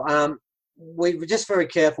no, we're just very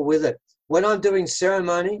careful with it. When I'm doing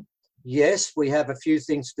ceremony, yes, we have a few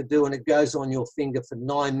things to do, and it goes on your finger for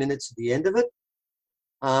 9 minutes at the end of it.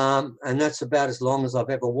 And that's about as long as I've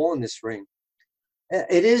ever worn this ring.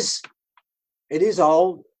 It is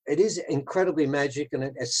old. It is incredibly magic, and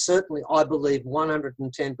it certainly, I believe,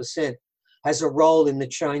 110% has a role in the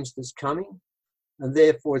change that's coming, and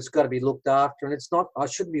therefore it's got to be looked after. And it's not, I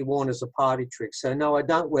shouldn't be worn as a party trick. So no, I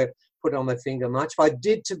don't put it on my finger much. I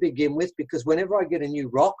did to begin with, because whenever I get a new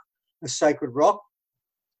rock, a sacred rock,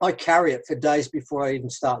 I carry it for days before I even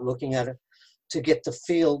start looking at it to get to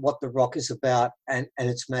feel what the rock is about and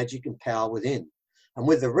its magic and power within. And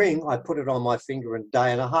with the ring, I put it on my finger in a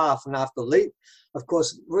day and a half. And after of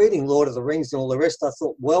course, reading Lord of the Rings and all the rest, I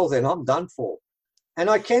thought, well, then I'm done for. And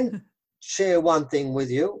I can share one thing with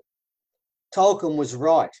you. Tolkien was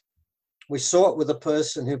right. We saw it with a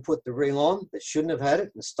person who put the ring on that shouldn't have had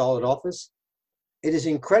it and stole it off us. It is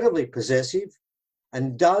incredibly possessive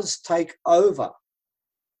and does take over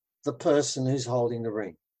the person who's holding the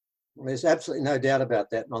ring. There's absolutely no doubt about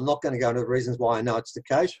that. And I'm not going to go into the reasons why I know it's the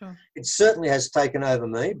case. Sure. It certainly has taken over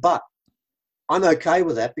me, but I'm okay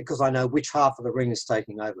with that because I know which half of the ring is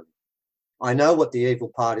taking over me. I know what the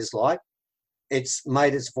evil part is like. It's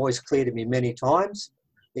made its voice clear to me many times.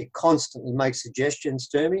 It constantly makes suggestions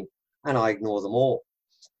to me, and I ignore them all.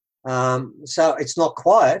 So it's not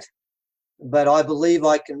quiet, but I believe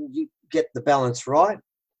I can get the balance right.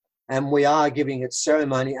 And we are giving it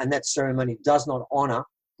ceremony, and that ceremony does not honour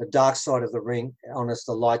the dark side of the ring, it honours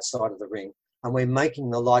the light side of the ring. And we're making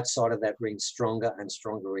the light side of that ring stronger and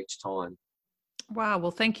stronger each time. Wow. Well,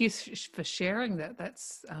 thank you for sharing that.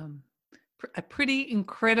 That's a pretty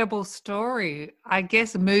incredible story. I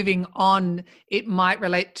guess moving on, it might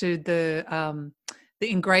relate to the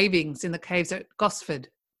engravings in the caves at Gosford,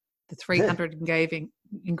 the 300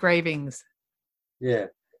 engravings. Yeah.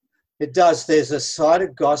 It does. There's a site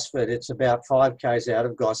at Gosford. It's about 5 k's out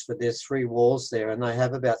of Gosford. There's 3 walls there, and they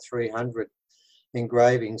have about 300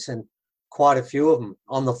 engravings, and quite a few of them.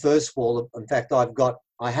 On the first wall, in fact, I've got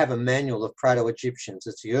I have a manual of Proto-Egyptians.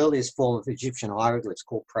 It's the earliest form of Egyptian hieroglyphs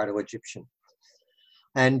called Proto-Egyptian.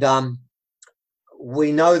 And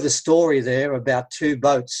we know the story there about 2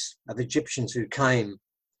 boats of Egyptians who came,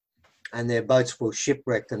 and their boats were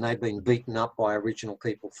shipwrecked and they've been beaten up by original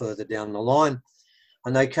people further down the line.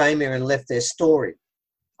 And they came here and left their story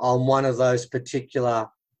on one of those particular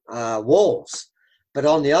walls. But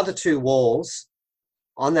on the other 2 walls,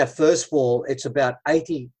 on that first wall, it's about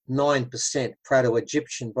 89%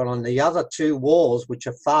 Proto-Egyptian. But on the other 2 walls, which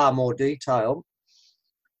are far more detailed,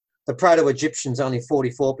 the Proto-Egyptian's only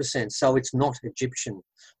 44%, so it's not Egyptian.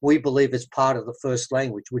 We believe it's part of the first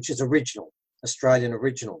language, which is original, Australian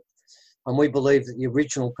original. And we believe that the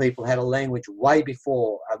original people had a language way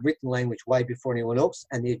before, a written language way before anyone else,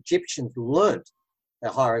 and the Egyptians learnt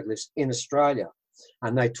their hieroglyphs in Australia.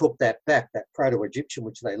 And they took that back, that Proto-Egyptian,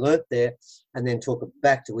 which they learnt there, and then took it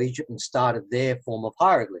back to Egypt and started their form of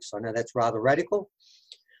hieroglyphs. I know that's rather radical,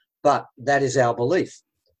 but that is our belief.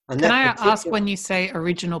 And can I ask, when you say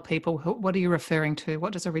original people, what are you referring to?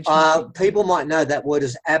 What does original mean? People might know that word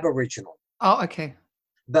is Aboriginal. Oh, okay.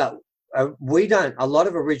 But we don't, a lot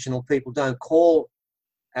of original people don't call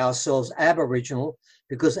ourselves Aboriginal,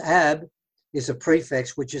 because ab is a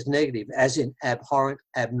prefix which is negative, as in abhorrent,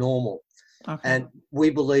 abnormal. Okay. And we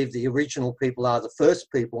believe the original people are the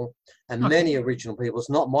first people, and many original people, it's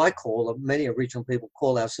not my call, many original people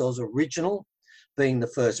call ourselves original, being the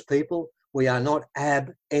first people. We are not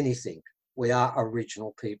ab anything. We are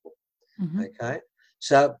original people. Mm-hmm. Okay?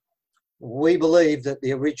 So we believe that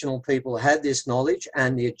the original people had this knowledge,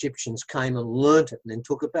 and the Egyptians came and learnt it and then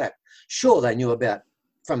took it back. Sure, they knew about,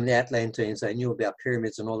 from the Atlanteans, they knew about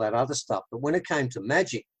pyramids and all that other stuff. But when it came to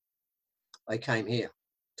magic, they came here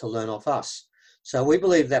to learn off us. So we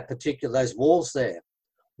believe that those walls there,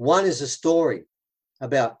 one is a story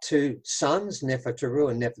about 2 sons, Nefertari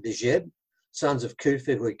and Nefertari, sons of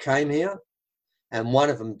Khufu, who came here, and one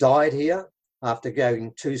of them died here after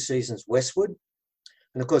going 2 seasons westward.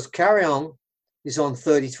 And of course, Kariong is on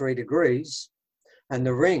 33 degrees, and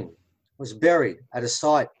the ring was buried at a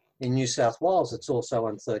site in New South Wales that's also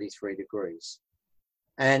on 33 degrees.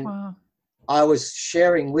 And wow. I was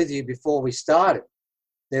sharing with you before we started,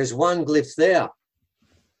 there's one glyph there,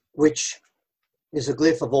 which is a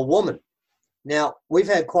glyph of a woman. Now, we've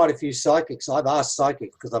had quite a few psychics. I've asked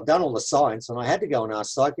psychics, because I've done all the science, and I had to go and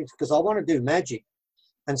ask psychics because I want to do magic,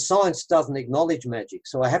 and science doesn't acknowledge magic.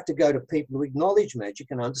 So I have to go to people who acknowledge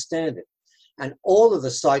magic and understand it. And all of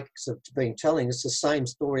the psychics have been telling us the same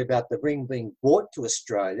story about the ring being brought to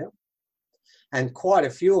Australia. And quite a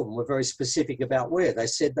few of them were very specific about where. They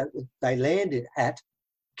said that they landed at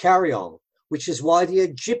Kariong, which is why the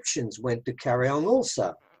Egyptians went to Kariong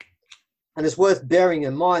also. And it's worth bearing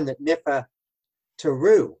in mind that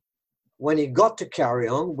Nefertari, when he got to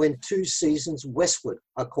Kariong, went 2 seasons westward,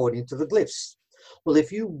 according to the glyphs. Well,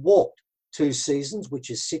 if you walked 2 seasons, which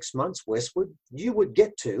is 6 months westward, you would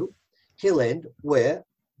get to Hill End, where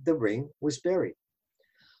the ring was buried.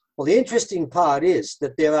 Well, the interesting part is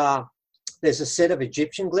that there's a set of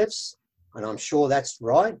Egyptian glyphs, and I'm sure that's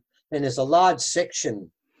right. And there's a large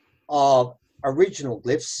section of original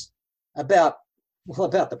glyphs about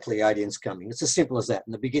the Pleiadians coming. It's as simple as that,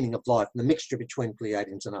 in the beginning of life, and the mixture between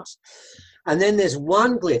Pleiadians and us. And then there's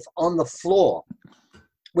one glyph on the floor,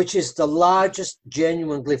 which is the largest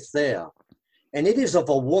genuine glyph there. And it is of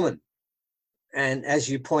a woman, and as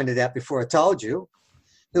you pointed out before I told you,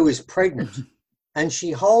 who is pregnant. And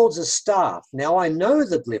she holds a staff. Now, I know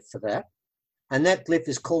the glyph for that, and that glyph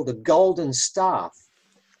is called a golden staff.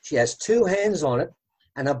 She has 2 hands on it,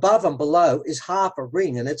 and above and below is half a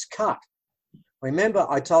ring, and it's cut. Remember,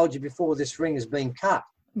 I told you before, this ring is being cut.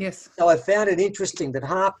 Yes. So I found it interesting that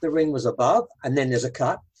half the ring was above, and then there's a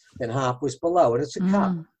cut, then half was below, and it's a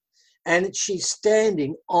cut. And she's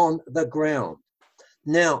standing on the ground.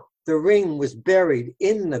 Now, the ring was buried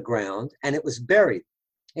in the ground, and it was buried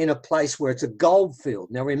in a place where it's a gold field.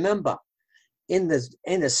 Now, remember, in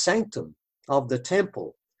the sanctum of the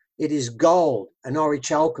temple, it is gold and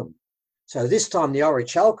orichalcum. So this time the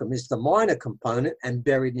orichalcum is the minor component and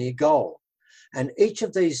buried near gold. And each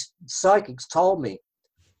of these psychics told me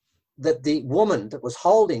that the woman that was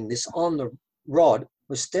holding this on the rod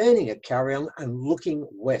was standing at Kariong and looking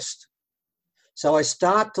west. So I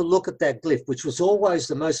start to look at that glyph, which was always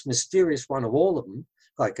the most mysterious one of all of them.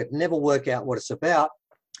 I could never work out what it's about.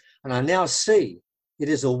 And I now see it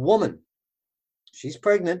is a woman. She's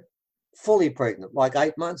pregnant, fully pregnant, like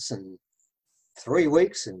 8 months and 3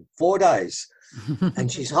 weeks and 4 days. And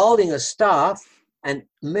she's holding a staff. And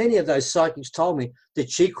many of those psychics told me that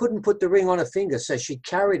she couldn't put the ring on her finger, so she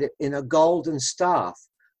carried it in a golden staff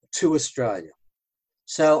to Australia.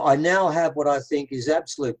 So I now have what I think is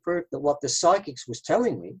absolute proof that what the psychics was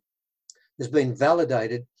telling me has been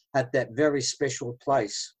validated at that very special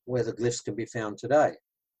place where the glyphs can be found today.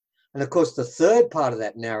 And of course, the third part of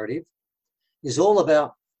that narrative is all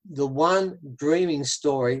about the one dreaming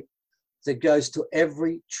story that goes to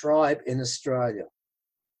every tribe in Australia,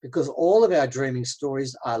 because all of our dreaming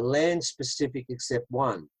stories are land specific except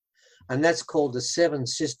one, and that's called the Seven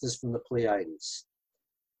Sisters from the Pleiades.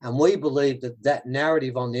 And we believe that that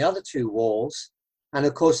narrative on the other two walls, and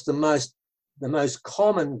of course the most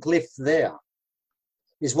common glyph there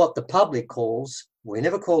is what the public calls, we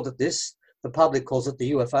never called it this, the public calls it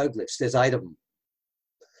the UFO glyphs. There's 8 of them.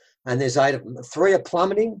 And there's 8 of them. 3 are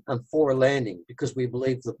plummeting and 4 are landing, because we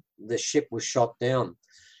believe the ship was shot down.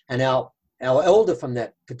 And our elder from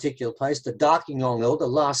that particular place, the Darkinong elder,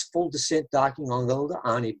 last full descent Darkinong elder,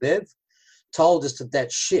 Arnie Bev, told us that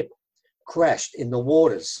that ship crashed in the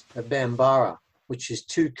waters of Bambara, which is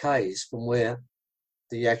 2 k's from where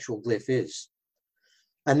the actual glyph is.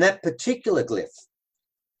 And that particular glyph,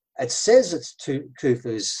 it says it's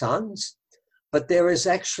Khufu's sons, but there is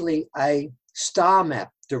actually a star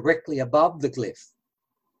map directly above the glyph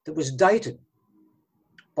that was dated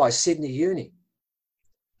by Sydney Uni.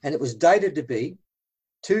 And it was dated to be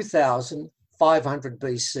 2500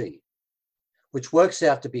 BC, which works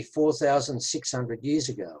out to be 4,600 years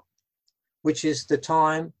ago, which is the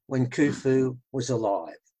time when Khufu was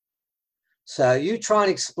alive. So you try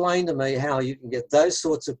and explain to me how you can get those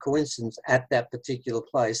sorts of coincidences at that particular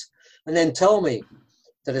place, and then tell me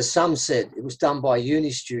that, as some said, it was done by uni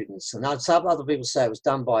students, and some other people say it was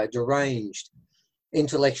done by a deranged,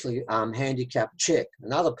 intellectually handicapped Czech,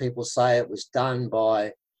 and other people say it was done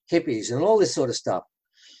by hippies and all this sort of stuff.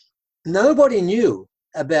 Nobody knew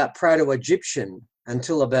about Proto-Egyptian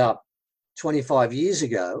until about 25 years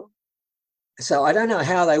ago. So I don't know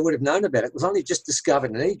how they would have known about it. It was only just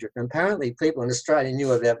discovered in Egypt. And apparently people in Australia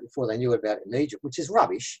knew about it before they knew about it in Egypt, which is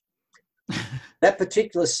rubbish. That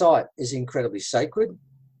particular site is incredibly sacred,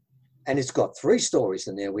 and it's got 3 stories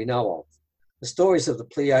in there we know of. The stories of the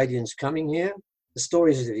Pleiadians coming here, the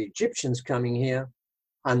stories of the Egyptians coming here,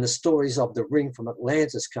 and the stories of the ring from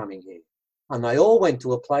Atlantis coming here. And they all went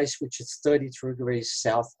to a place which is 33 degrees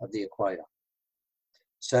south of the equator.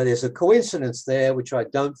 So there's a coincidence there, which I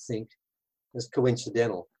don't think is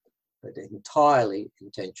coincidental, but entirely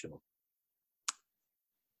intentional.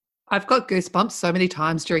 I've got goosebumps so many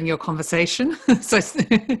times during your conversation. So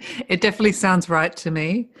it definitely sounds right to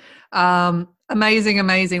me. Amazing,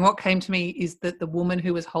 amazing. What came to me is that the woman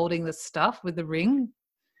who was holding the stuff with the ring,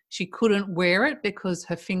 she couldn't wear it because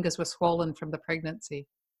her fingers were swollen from the pregnancy.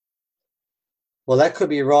 Well, that could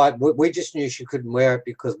be right. We just knew she couldn't wear it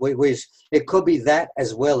because it could be that,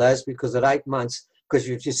 as well as because at 8 months, because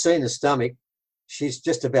if you've seen the stomach, she's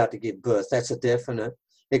just about to give birth. That's a definite.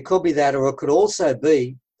 It could be that, or it could also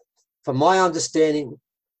be, from my understanding,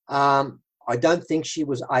 I don't think she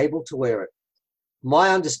was able to wear it. My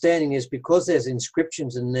understanding is because there's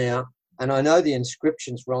inscriptions in there, and I know the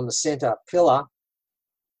inscriptions were on the center pillar,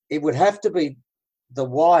 it would have to be the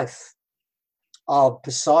wife of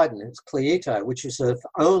Poseidon, it's Cleito, which is her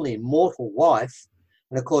only mortal wife.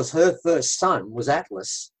 And of course, her first son was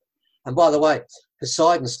Atlas. And by the way,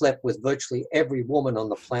 Poseidon slept with virtually every woman on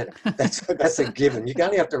the planet. That's a given. You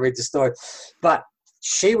only have to read the story. But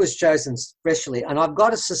she was chosen specially. And I've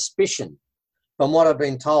got a suspicion, from what I've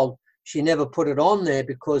been told, she never put it on there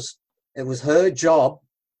because it was her job.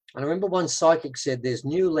 And I remember one psychic said, there's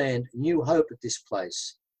new land, new hope at this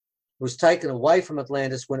place. It was taken away from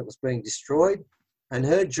Atlantis when it was being destroyed. And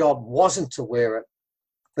her job wasn't to wear it,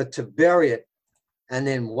 but to bury it and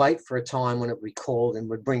then wait for a time when it recalled and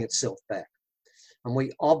would bring itself back. And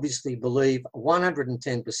we obviously believe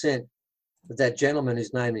 110% that that gentleman,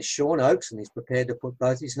 his name is Sean Oakes, and he's prepared to put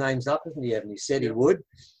both his names up, isn't he, Evan? He said he would.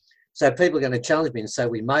 So people are going to challenge me and say,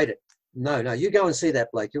 we made it. No, you go and see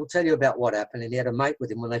that bloke. He'll tell you about what happened, and he had a mate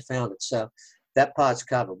with him when they found it. So that part's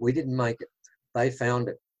covered. We didn't make it. They found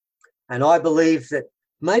it. And I believe that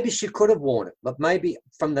maybe she could have worn it, but maybe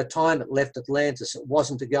from the time it left Atlantis, it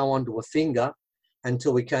wasn't to go onto a finger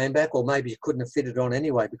until we came back, or maybe you couldn't have fitted on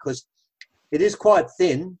anyway, because it is quite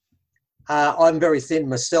thin. I'm very thin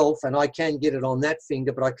myself, and I can get it on that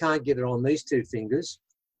finger, but I can't get it on these 2 fingers.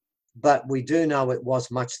 But we do know it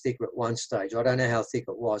was much thicker at one stage. I don't know how thick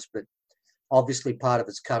it was, but obviously part of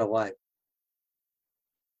it's cut away.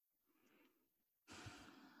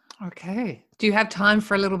 Okay. Do you have time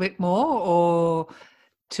for a little bit more, or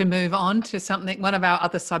to move on to one of our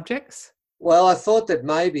other subjects? Well, I thought that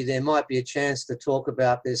maybe there might be a chance to talk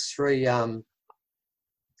about there's 3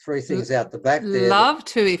 three things out the back there. Love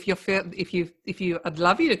to, I'd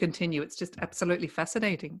love you to continue. It's just absolutely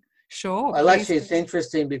fascinating. Sure. Well, actually, it's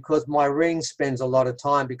interesting because my ring spends a lot of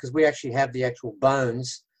time, because we actually have the actual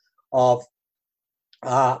bones of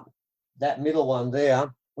that middle one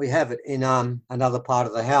there. We have it in another part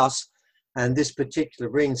of the house, and this particular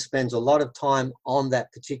ring spends a lot of time on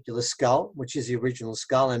that particular skull, which is the original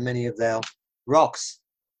skull, and many of our rocks.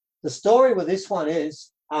 The story with this one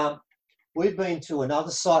is we've been to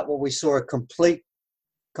another site where we saw a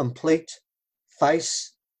complete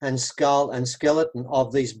face and skull and skeleton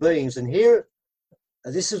of these beings. And here,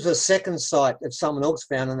 this is a second site that someone else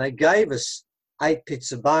found, and they gave us 8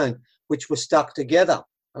 bits of bone, which were stuck together.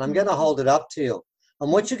 And I'm going to hold it up to you.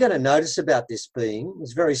 And what you're going to notice about this being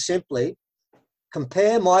is very simply,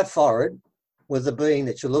 compare my forehead with the being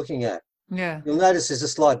that you're looking at. Yeah. You'll notice there's a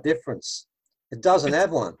slight difference. It doesn't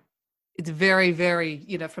have one. It's very, very,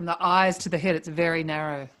 from the eyes to the head, it's very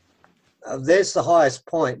narrow. There's the highest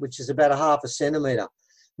point, which is about 1/2 centimetre.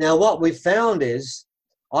 Now, what we found is,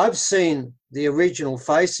 I've seen the original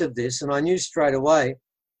face of this, and I knew straight away,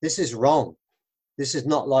 this is wrong. This is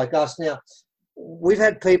not like us. Now, we've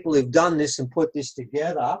had people who've done this and put this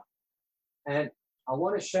together, and I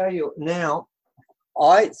want to show you now.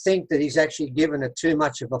 I think that he's actually given it too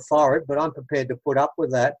much of a forehead, but I'm prepared to put up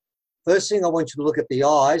with that. First thing, I want you to look at the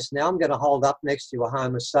eyes. Now I'm going to hold up next to a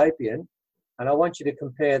Homo sapien, and I want you to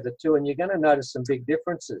compare the two, and you're going to notice some big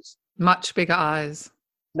differences. Much bigger eyes.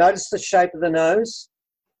 Notice the shape of the nose.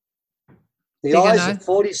 The Bigger eyes nose. are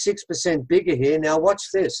 46% bigger here. Now watch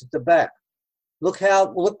this at the back. Look how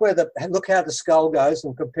the skull goes,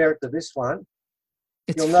 and compare it to this one.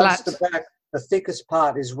 It's You'll flat. notice the back. The thickest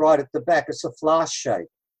part is right at the back. It's a flask shape.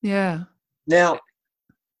 Yeah. Now,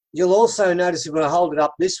 you'll also notice, if I hold it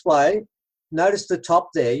up this way, notice the top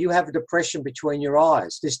there. You have a depression between your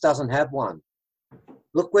eyes. This doesn't have one.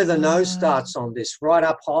 Look where the nose starts on this, right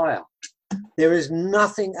up higher. There is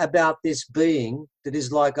nothing about this being that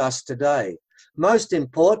is like us today. Most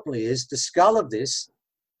importantly is the skull of this.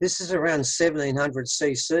 This is around 1700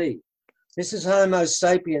 CC. This is Homo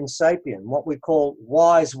sapiens sapien, what we call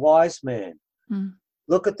wise man. Mm.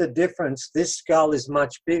 Look at the difference. This skull is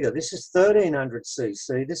much bigger. This is 1300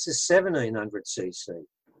 cc. This is 1700 cc.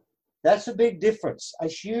 That's a big difference, a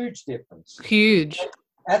huge difference. Huge.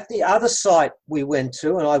 At the other site we went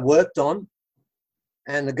to and I worked on,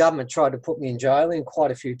 and the government tried to put me in jail in quite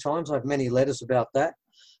a few times. I have many letters about that.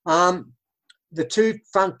 The 2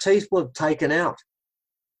 front teeth were taken out.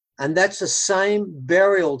 And that's the same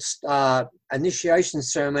burial initiation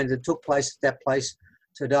ceremony that took place at that place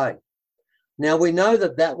today. Now, we know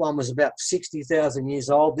that that one was about 60,000 years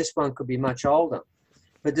old. This one could be much older.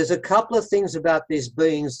 But there's a couple of things about these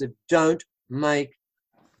beings that don't make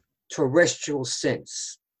terrestrial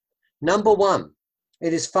sense. Number 1,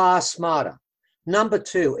 it is far smarter. Number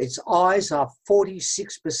 2, its eyes are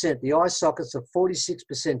 46%. The eye sockets are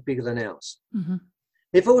 46% bigger than ours. Mm-hmm.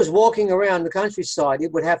 If it was walking around the countryside,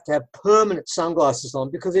 it would have to have permanent sunglasses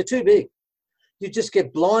on because they're too big. You just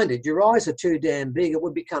get blinded. Your eyes are too damn big. It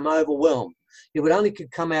would become overwhelmed. It would only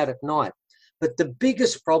come out at night. But the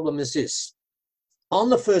biggest problem is this. On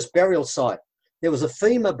the first burial site, there was a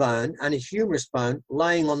femur bone and a humerus bone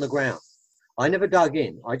laying on the ground. I never dug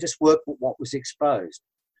in. I just worked with what was exposed.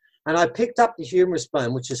 And I picked up the humerus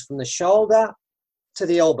bone, which is from the shoulder to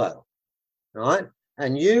the elbow, right?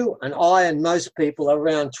 And you and I and most people are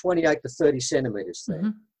around 28 to 30 centimetres there.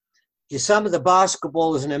 Mm-hmm. Some of the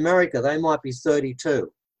basketballers in America, they might be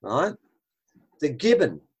 32, right? The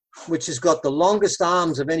gibbon, which has got the longest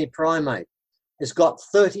arms of any primate, has got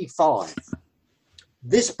 35.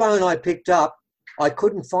 This bone I picked up, I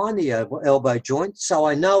couldn't find the elbow joint, so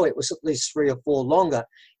I know it was at least 3 or 4 longer.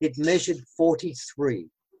 It measured 43.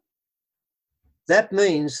 That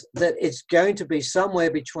means that it's going to be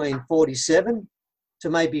somewhere between 47 to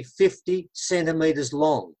maybe 50 centimetres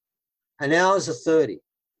long, and ours are 30.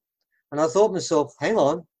 And I thought to myself, hang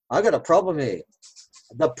on, I got a problem here.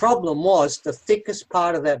 The problem was the thickest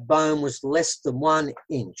part of that bone was less than 1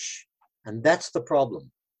 inch, and that's the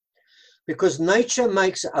problem. Because nature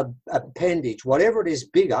makes an appendage, whatever it is,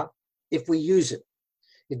 bigger if we use it.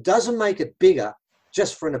 It doesn't make it bigger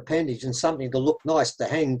just for an appendage and something to look nice to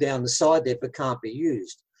hang down the side there but can't be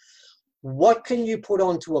used. What can you put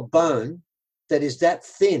onto a bone that is that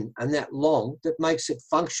thin and that long that makes it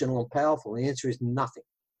functional and powerful? The answer is nothing.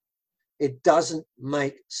 It doesn't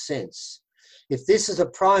make sense. If this is a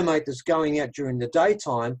primate that's going out during the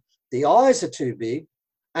daytime, the eyes are too big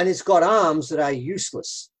and it's got arms that are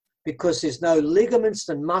useless because there's no ligaments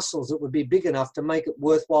and muscles that would be big enough to make it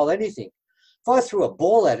worthwhile anything. If I threw a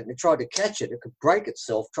ball at it and it tried to catch it, it could break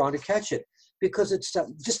itself trying to catch it because it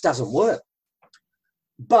just doesn't work.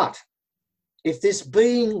 But if this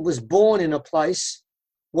being was born in a place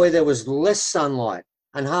where there was less sunlight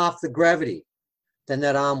and half the gravity, then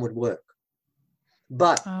that arm would work.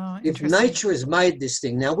 But if nature has made this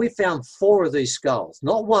thing, now we found 4 of these skulls,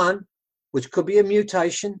 not 1, which could be a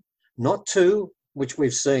mutation, not 2, which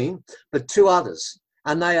we've seen, but 2 others.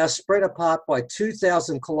 And they are spread apart by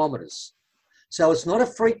 2,000 kilometers. So it's not a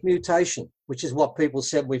freak mutation, which is what people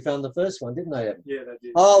said we found the first one, didn't they, Evan? Yeah, they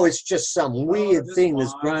did. Oh, it's just some weird thing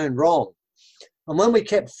that's grown wrong. And when we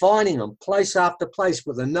kept finding them place after place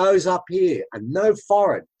with a nose up here and no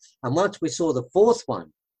forehead, and once we saw the 4th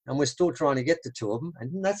one, and we're still trying to get to 2 of them,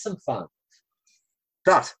 and that's some fun.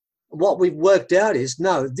 But what we've worked out is,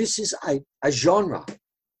 no, this is a genre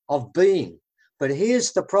of being. But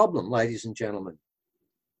here's the problem, ladies and gentlemen.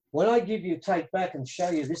 When I take back and show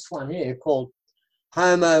you this one here called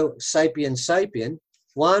Homo sapiens sapien,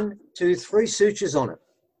 1, 2, 3 sutures on it.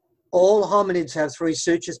 All hominids have 3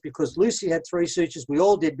 sutures because Lucy had 3 sutures. We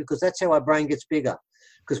all did, because that's how our brain gets bigger.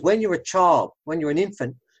 Because when you're a child, when you're an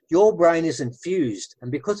infant, your brain is infused.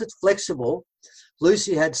 And because it's flexible,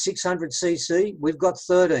 Lucy had 600 cc, we've got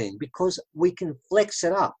 13, because we can flex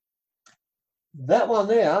it up. That one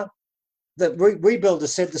there, the rebuilder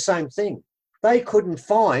said the same thing. They couldn't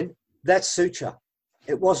find that suture.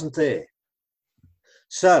 It wasn't there.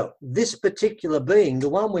 So this particular being, the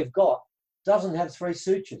one we've got, doesn't have 3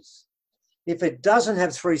 sutures. If it doesn't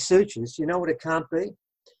have 3 sutures, you know what it can't be?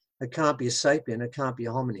 It can't be a sapien, it can't be a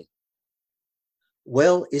hominin.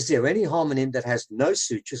 Well, is there any hominin that has no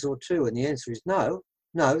sutures or 2? And the answer is no.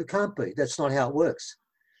 No, it can't be. That's not how it works.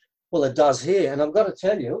 Well, it does here. And I've got to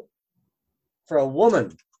tell you, for a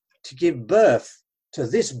woman to give birth to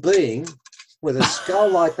this being with a skull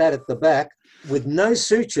like that at the back, with no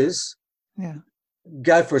sutures,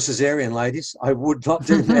 go for a cesarean, ladies. I would not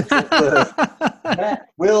do that. That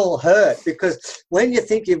will hurt, because when you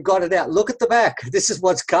think you've got it out, look at the back. This is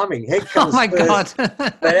what's coming. Head comes first. God.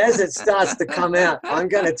 But as it starts to come out, I'm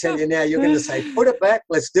going to tell you now, you're going to say, put it back.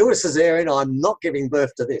 Let's do a cesarean. I'm not giving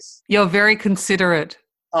birth to this. You're very considerate.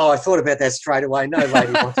 Oh, I thought about that straight away. No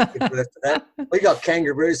lady wants to give birth to that. We got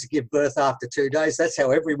kangaroos to give birth after 2 days. That's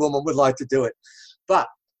how every woman would like to do it. But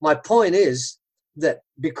my point is that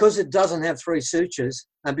because it doesn't have 3 sutures,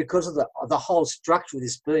 and because of the whole structure of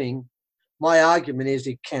this being, my argument is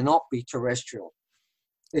it cannot be terrestrial.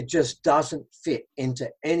 It just doesn't fit into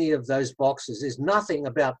any of those boxes. There's nothing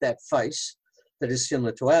about that face that is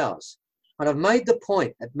similar to ours. And I've made the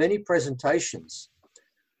point at many presentations.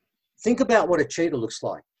 Think about what a cheetah looks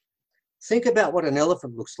like. Think about what an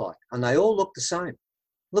elephant looks like, and they all look the same.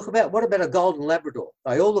 What about a golden Labrador?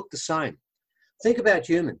 They all look the same. Think about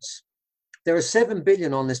humans. There are 7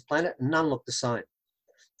 billion on this planet, and none look the same.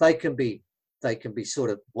 They can be sort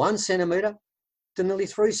of 1 centimetre to nearly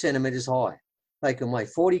 3 centimetres high. They can weigh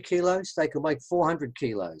 40 kilos. They can weigh 400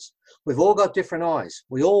 kilos. We've all got different eyes.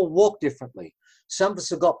 We all walk differently. Some of us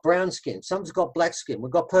have got brown skin. Some of us have got black skin.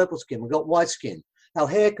 We've got purple skin. We've got white skin. Our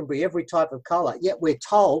hair can be every type of colour, yet we're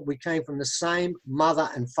told we came from the same mother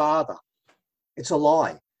and father. It's a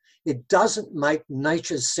lie. It doesn't make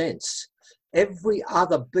nature's sense. Every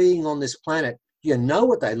other being on this planet, you know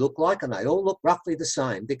what they look like, and they all look roughly the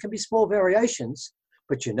same. There can be small variations,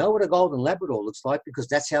 but you know what a golden Labrador looks like, because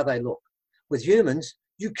that's how they look. With humans,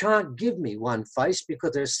 you can't give me one face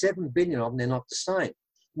because there are 7 billion of them, they're not the same.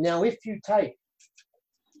 Now, if you take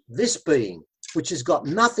this being, which has got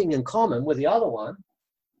nothing in common with the other one,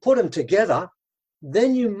 put them together,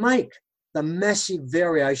 then you make the massive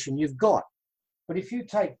variation you've got. But if you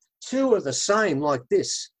take 2 of the same like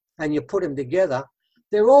this and you put them together,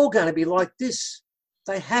 they're all going to be like this.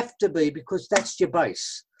 They have to be, because that's your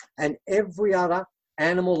base. And every other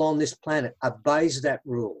animal on this planet obeys that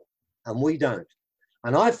rule, and we don't.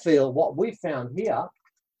 And I feel what we found here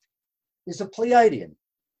is a Pleiadian.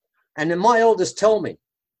 And then my elders tell me,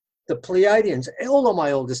 the Pleiadians, all of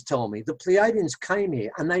my elders tell me, the Pleiadians came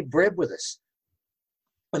here and they bred with us.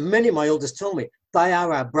 And many of my elders tell me, they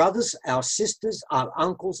are our brothers, our sisters, our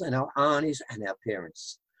uncles, and our aunties, and our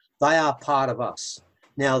parents. They are part of us.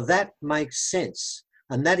 Now that makes sense.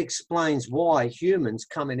 And that explains why humans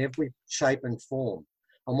come in every shape and form,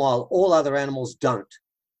 and while all other animals don't.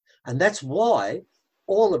 And that's why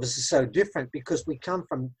all of us are so different, because we come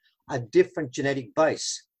from a different genetic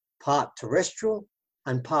base, part terrestrial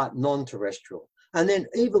and part non-terrestrial. And then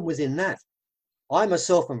even within that, I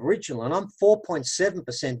myself am original, and I'm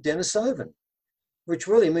 4.7% Denisovan, which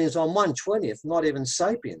really means I'm 1/20th, not even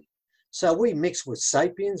sapien. So we mix with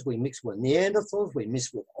sapiens, we mix with Neanderthals, we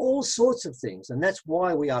mix with all sorts of things. And that's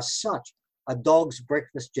why we are such a dog's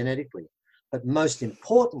breakfast genetically. But most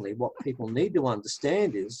importantly, what people need to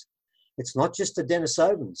understand is it's not just the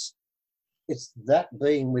Denisovans. It's that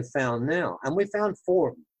being we've found now. And we found 4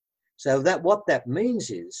 of them. So that what that means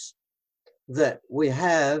is that we've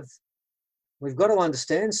got to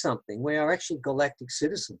understand something. We are actually galactic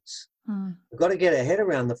citizens. We've got to get our head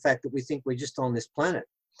around the fact that we think we're just on this planet.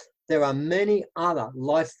 There are many other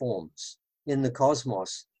life forms in the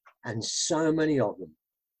cosmos, and so many of them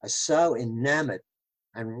are so enamored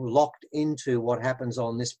and locked into what happens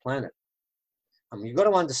on this planet. You've got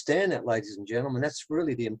to understand that, ladies and gentlemen. That's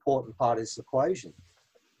really the important part of this equation.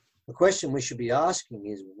 The question we should be asking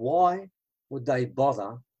is, why would they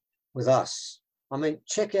bother with us? I mean,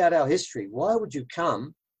 check out our history. Why would you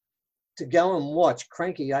come to go and watch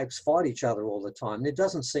cranky apes fight each other all the time? There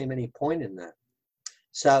doesn't seem any point in that.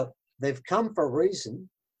 So they've come for a reason,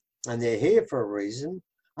 and they're here for a reason,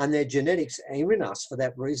 and their genetics are in us for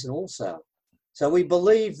that reason also. So we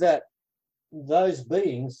believe that those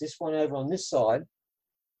beings, this one over on this side,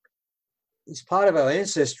 is part of our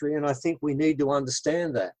ancestry, and I think we need to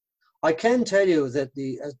understand that. I can tell you that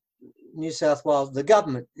the New South Wales, the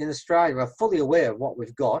government in Australia are fully aware of what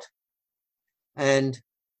we've got, and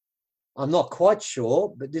I'm not quite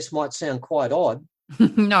sure, but this might sound quite odd.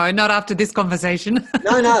 No, not after this conversation.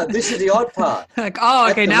 No, this is the odd part. Like, oh,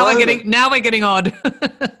 okay, now we're getting odd.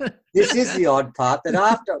 This is the odd part, that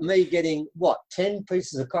after me getting, 10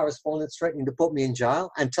 pieces of correspondence threatening to put me in jail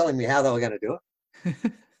and telling me how they were going to do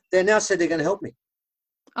it, they now said they're going to help me.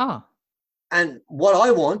 Oh. And what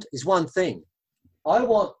I want is one thing. I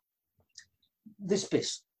want this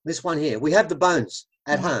piece, this one here. We have the bones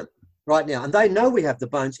at home right now, and they know we have the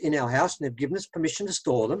bones in our house, and they've given us permission to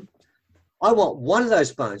store them. I want one of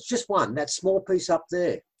those bones, just one, that small piece up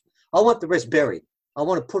there. I want the rest buried. I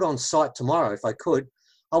want to put on site tomorrow if I could.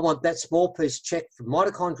 I want that small piece checked for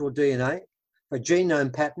mitochondrial DNA, for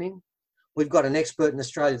genome patterning. We've got an expert in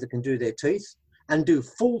Australia that can do their teeth and do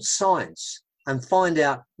full science and find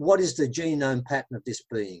out what is the genome pattern of this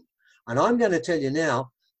being. And I'm going to tell you now,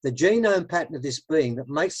 the genome pattern of this being that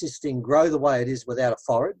makes this thing grow the way it is without a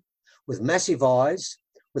forehead, with massive eyes,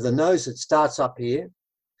 with a nose that starts up here,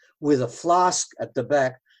 with a flask at the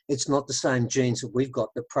back, it's not the same genes that we've got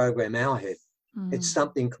that program our head. It's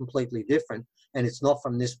something completely different, and it's not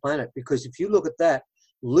from this planet. Because if you look at that,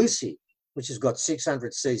 Lucy, which has got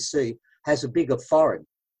 600 cc, has a bigger forehead.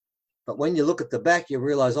 But when you look at the back, you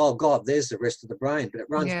realise, oh God, there's the rest of the brain, but it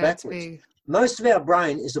runs backwards. Most of our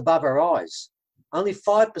brain is above our eyes. Only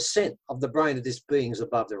 5% of the brain of this being is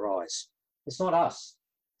above their eyes. It's not us.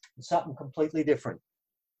 It's something completely different.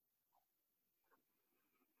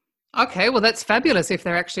 Okay, well, that's fabulous if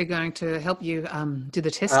they're actually going to help you do the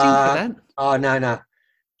testing for that. Oh, no.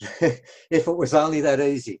 If it was only that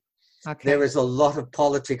easy. Okay. There is a lot of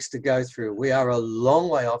politics to go through. We are a long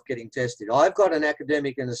way off getting tested. I've got an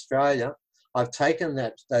academic in Australia I've taken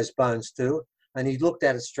those bones to, and he looked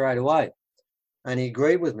at it straight away, and he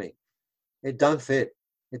agreed with me. It don't fit.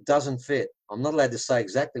 It doesn't fit. I'm not allowed to say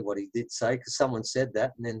exactly what he did say because someone said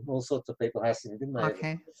that, and then all sorts of people asked him, didn't they?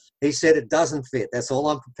 Okay. He said it doesn't fit. That's all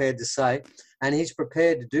I'm prepared to say. And he's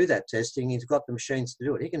prepared to do that testing. He's got the machines to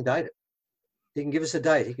do it. He can date it. He can give us a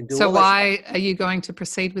date. He can do all that. So why are you going to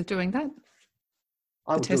proceed with doing that?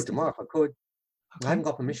 I would do it tomorrow if I could. Okay. I haven't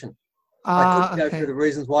got permission. I couldn't go through the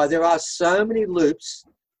reasons why. There are so many loops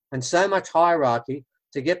and so much hierarchy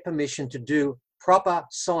to get permission to do proper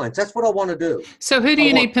science. That's what I want to do. So who do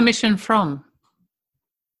you need permission from?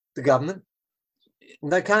 The government.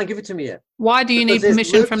 They can't give it to me yet. Why do you need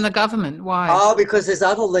permission from the government? Why? Oh, because there's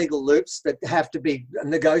other legal loops that have to be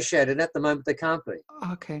negotiated. At the moment, they can't be.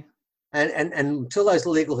 Okay. And until those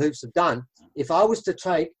legal hoops are done, if I was to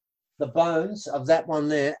take the bones of that one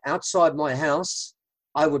there outside my house,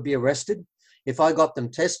 I would be arrested. If I got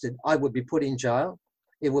them tested, I would be put in jail.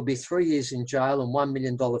 It would be 3 years in jail and $1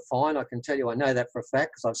 million fine. I can tell you I know that for a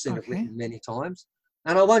fact because I've seen it written many times.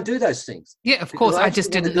 And I won't do those things. Yeah, of course. I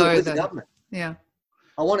just didn't know that. Government. Yeah.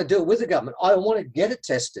 I want to do it with the government. I want to get it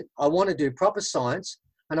tested. I want to do proper science.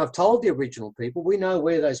 And I've told the original people, we know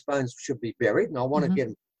where those bones should be buried. And I want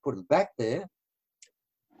to put them back there.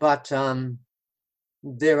 But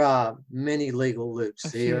there are many legal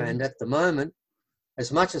loops here. And at the moment,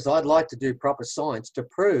 as much as I'd like to do proper science to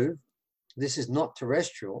prove this is not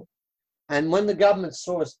terrestrial, and when the government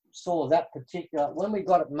saw that particular, when we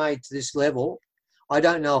got it made to this level, I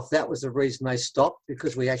don't know if that was the reason they stopped,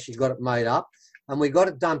 because we actually got it made up. And we got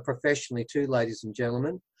it done professionally too, ladies and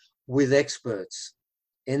gentlemen, with experts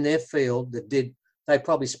in their field that they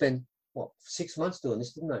probably spent, 6 months doing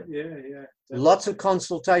this, didn't they? Yeah. Definitely. Lots of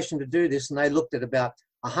consultation to do this, and they looked at about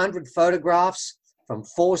 100 photographs from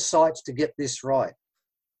 4 sites to get this right.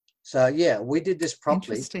 So, yeah, we did this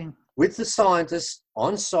properly Interesting. with the scientists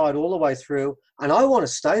on site all the way through. And I want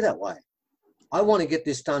to stay that way. I want to get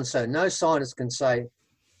this done so no scientist can say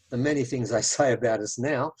the many things they say about us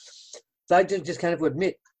now. They just kind of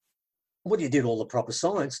admit, well, you did all the proper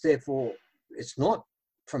science, therefore it's not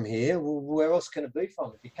from here. Well, where else can it be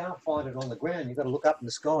from? If you can't find it on the ground, you've got to look up in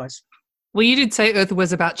the skies. Well, you did say Earth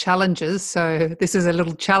was about challenges, so this is a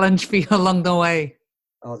little challenge for you along the way.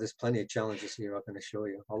 Oh, there's plenty of challenges here, I can assure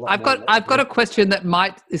you. I've got a question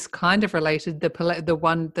that is kind of related.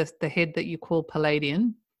 The head that you call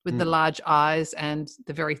Palladian with the large eyes and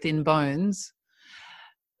the very thin bones.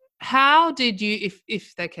 How did you,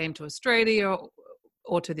 if they came to Australia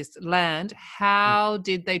or to this land, how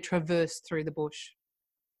did they traverse through the bush?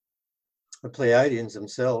 The Pleiadians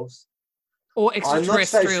themselves. Or extraterrestrials? I'm not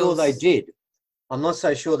so sure they did. I'm not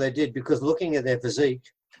so sure they did because looking at their physique.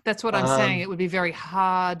 That's what I'm saying. It would be very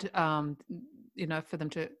hard, for them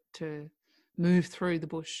to move through the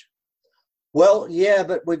bush. Well, yeah,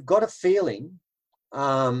 but we've got a feeling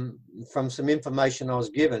from some information I was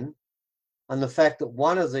given and the fact that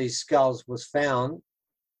one of these skulls was found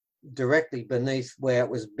directly beneath where it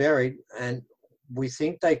was buried, and we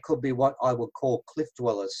think they could be what I would call cliff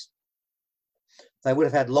dwellers. They would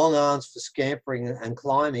have had long arms for scampering and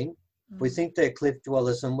climbing. We think they're cliff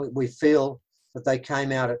dwellers, and we feel that they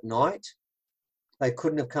came out at night. They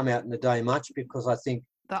couldn't have come out in the day much because I think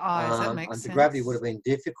the eyes, that makes sense. Gravity would have been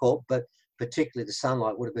difficult, but particularly the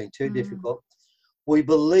sunlight would have been too difficult. We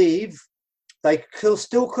believe they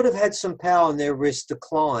still could have had some power on their wrists to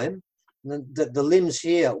climb. The limbs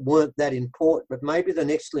here weren't that important, but maybe the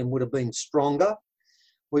next limb would have been stronger.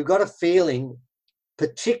 We've got a feeling,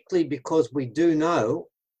 particularly because we do know,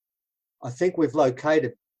 I think we've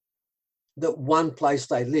located that one place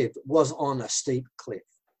they lived was on a steep cliff.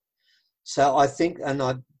 So I think, and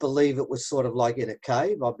I believe it was sort of like in a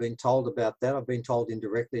cave. I've been told about that. I've been told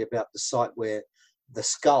indirectly about the site where the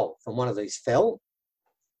skull from one of these fell.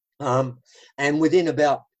 And within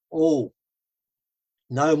about, no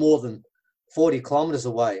more than 40 kilometres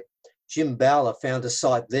away, Jim Bowler found a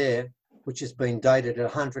site there which has been dated at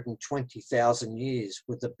 120,000 years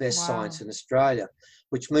with the best science in Australia,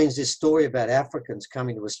 which means this story about Africans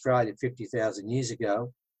coming to Australia 50,000 years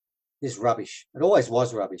ago is rubbish. It always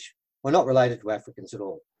was rubbish. We're not related to Africans at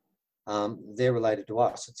all. They're related to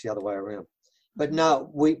us. It's the other way around. But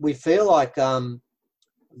no, we feel like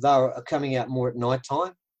they're coming out more at night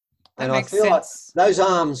time. And I feel like those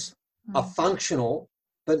arms are functional,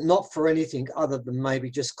 but not for anything other than maybe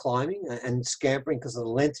just climbing and scampering because of the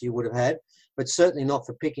length you would have had, but certainly not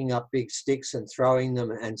for picking up big sticks and throwing them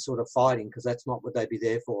and sort of fighting, because that's not what they'd be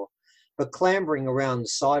there for. But clambering around the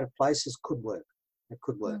side of places could work. It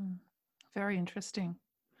could work. Very interesting.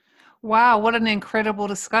 Wow, what an incredible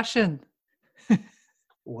discussion.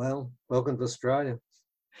 Well, welcome to Australia.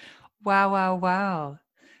 Wow.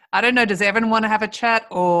 I don't know, does Evan want to have a chat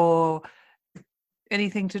or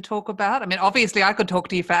anything to talk about? I mean, obviously I could talk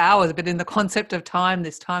to you for hours, but in the concept of time,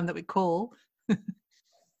 this time that we call.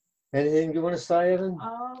 Anything you want to say, Evan?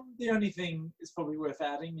 The only thing is probably worth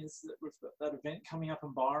adding is that we've got that event coming up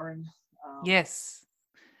in Byron. Yes.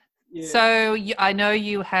 Yeah. So I know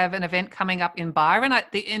you have an event coming up in Byron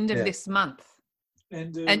at the end of this month.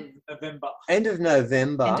 End of November. End of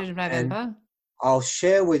November. And I'll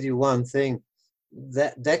share with you one thing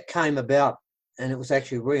that came about, and it was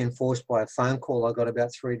actually reinforced by a phone call I got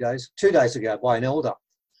about 2 days ago by an elder.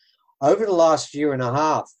 Over the last year and a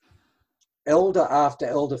half, elder after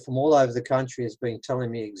elder from all over the country has been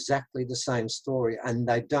telling me exactly the same story, and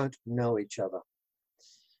they don't know each other.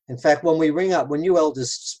 In fact, when we ring up, when you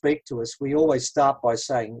elders speak to us, we always start by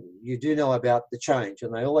saying, you do know about the change,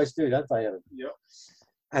 and they always do, don't they, Evan? Yep.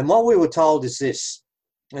 And what we were told is this,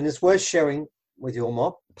 and it's worth sharing with your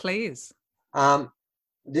mob. Please.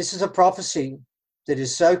 This is a prophecy that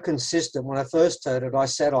is so consistent. When I first heard it, I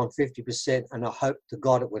sat on 50% and I hoped to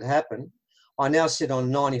God it would happen. I now sit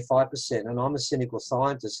on 95%, and I'm a cynical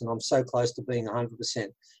scientist, and I'm so close to being 100%,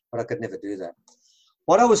 but I could never do that.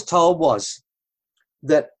 What I was told was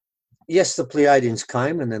that, yes, the Pleiadians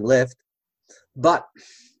came and then left, but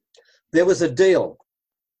there was a deal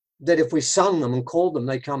that if we sung them and called them,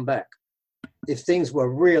 they'd come back if things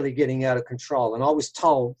were really getting out of control. And I was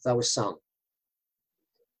told they were sung.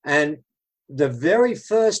 And the very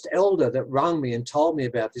first elder that rang me and told me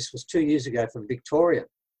about this was 2 years ago from Victoria.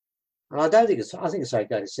 And I think it's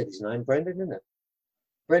okay to say his name, Brendan, isn't it?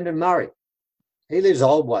 Brendan Murray. He lives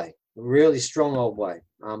Old-way, a really strong Old-way.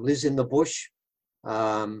 Lives in the bush,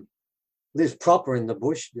 lives proper in the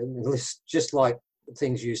bush, lives just like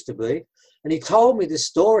things used to be. And he told me this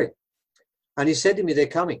story. And he said to me, they're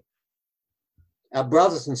coming. Our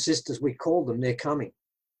brothers and sisters, we call them, they're coming.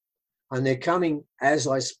 And they're coming as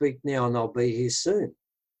I speak now, and they'll be here soon.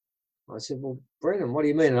 I said, well, Brennan, what do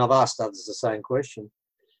you mean? And I've asked others the same question.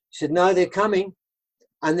 He said, no, they're coming,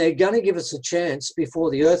 and they're going to give us a chance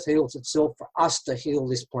before the earth heals itself for us to heal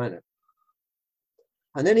this planet.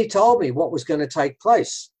 And then he told me what was going to take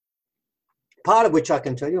place, part of which I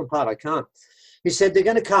can tell you and part I can't. He said they're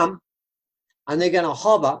going to come and they're going to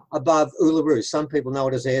hover above Uluru. Some people know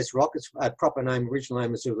it as Ayers Rock. Its proper name, original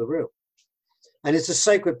name is Uluru. And it's a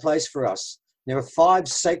sacred place for us. There are 5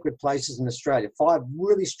 sacred places in Australia, 5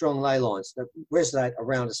 really strong ley lines that resonate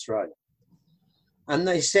around Australia. And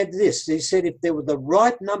they said this, he said if there were the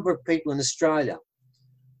right number of people in Australia,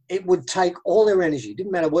 it would take all their energy,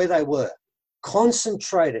 didn't matter where they were,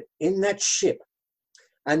 concentrate it in that ship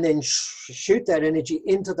and then shoot that energy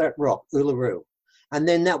into that rock, Uluru. And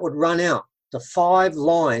then that would run out the 5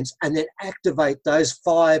 lines and then activate those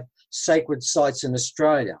 5 sacred sites in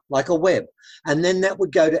Australia, like a web. And then that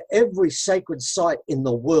would go to every sacred site in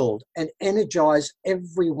the world and energize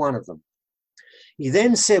every one of them. He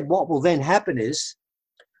then said what will then happen is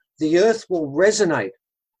the earth will resonate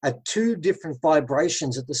at 2 different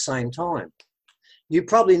vibrations at the same time. You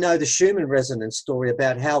probably know the Schumann resonance story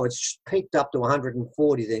about how it's peaked up to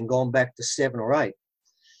 140, then gone back to 7 or 8.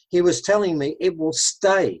 He was telling me it will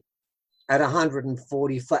stay at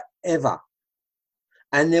 140 forever.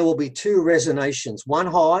 And there will be 2 resonations, one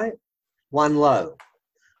high, one low.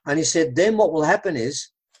 And he said, then what will happen is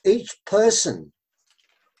each person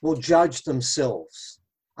will judge themselves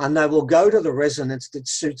and they will go to the resonance that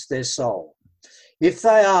suits their soul. If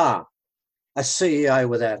they are a CEO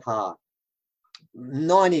without heart,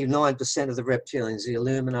 99% of the reptilians, the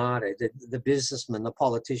Illuminati, the businessmen, the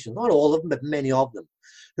politicians, not all of them, but many of them,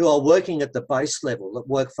 who are working at the base level, that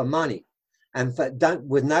work for money, and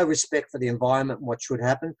with no respect for the environment and what should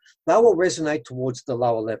happen, they will resonate towards the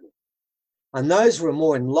lower level. And those who are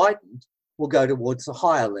more enlightened will go towards the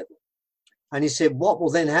higher level. And he said, what will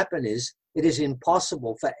then happen is, it is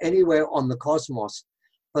impossible for anywhere on the cosmos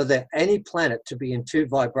for any planet to be in 2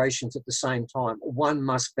 vibrations at the same time. One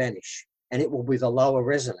must vanish, and it will be the lower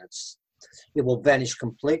resonance. It will vanish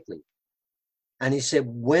completely. And he said,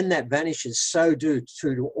 when that vanishes, so do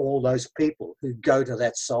to all those people who go to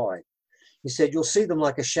that side. He said, you'll see them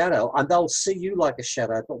like a shadow, and they'll see you like a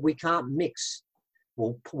shadow, but we can't mix.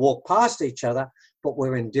 We'll walk past each other, but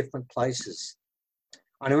we're in different places.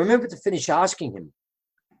 And I remember to finish asking him,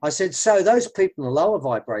 I said, so those people in the lower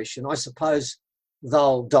vibration, I suppose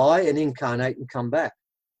they'll die and incarnate and come back.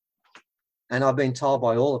 And I've been told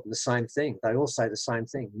by all of them the same thing. They all say the same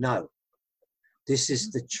thing. No, this is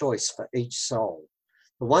the choice for each soul.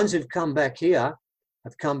 The ones who've come back here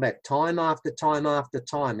have come back time after time after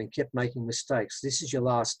time and kept making mistakes. This is your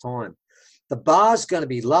last time. The bar's going to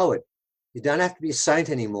be lowered. You don't have to be a saint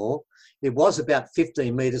anymore. It was about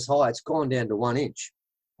 15 meters high. It's gone down to 1 inch.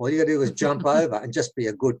 All you got to do is jump over and just be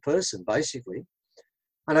a good person, basically.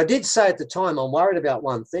 And I did say at the time, I'm worried about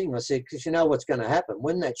one thing. I said, because you know what's going to happen.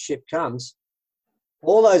 When that ship comes,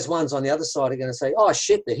 all those ones on the other side are going to say, oh,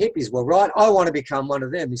 shit, the hippies were right. I want to become one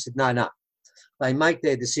of them. He said, no. They make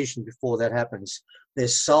their decision before that happens. Their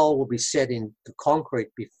soul will be set into concrete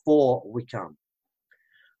before we come.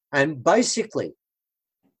 And basically,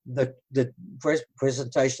 the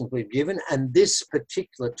presentations we've given and this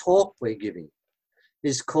particular talk we're giving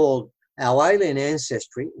is called Our Alien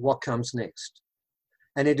Ancestry, What Comes Next?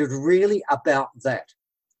 And it is really about that.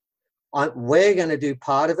 We're going to do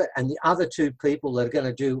part of it, and the other 2 people that are going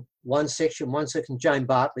to do one section, James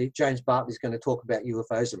Bartley's going to talk about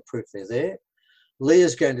UFOs and proof they're there.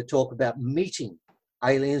 Leah's going to talk about meeting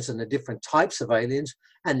aliens and the different types of aliens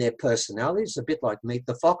and their personalities, a bit like Meet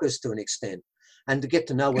the Fockers to an extent, and to get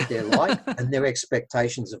to know what they're like and their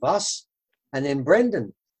expectations of us. And then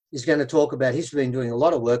Brendan is going to talk about, he's been doing a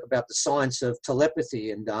lot of work about the science of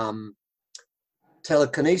telepathy and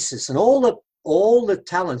telekinesis and all the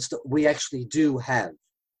talents that we actually do have.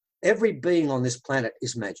 Every being on this planet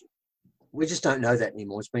is magic. We just don't know that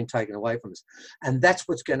anymore. It's been taken away from us. And that's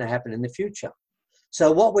what's going to happen in the future.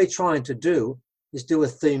 So what we're trying to do is do a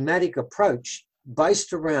thematic approach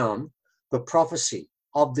based around the prophecy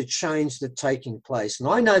of the change that's taking place. And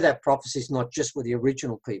I know that prophecy is not just with the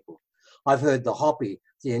original people. I've heard the Hopi,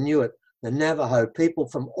 the Inuit, the Navajo, people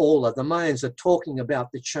from all of the Mayans are talking about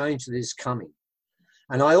the change that is coming.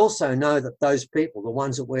 And I also know that those people, the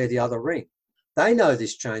ones that wear the other ring, they know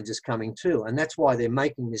this change is coming too. And that's why they're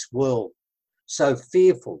making this world so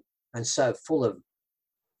fearful and so full of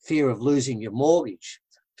fear of losing your mortgage,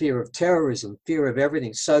 fear of terrorism, fear of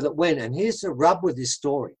everything. So that and here's the rub with this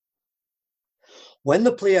story, when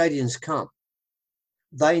the Pleiadians come,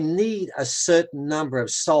 they need a certain number of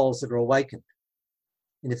souls that are awakened.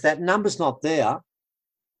 And if that number's not there,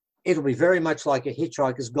 it'll be very much like a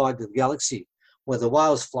Hitchhiker's Guide to the Galaxy, where the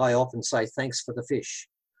whales fly off and say, thanks for the fish.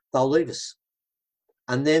 They'll leave us.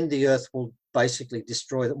 And then the Earth will basically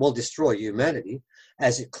destroy humanity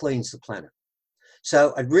as it cleans the planet.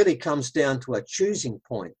 So it really comes down to a choosing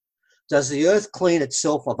point. Does the Earth clean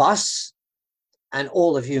itself of us and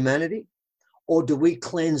all of humanity? Or do we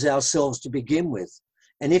cleanse ourselves to begin with?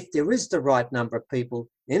 And if there is the right number of people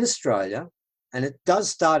in Australia, and it does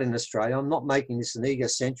start in Australia, I'm not making this an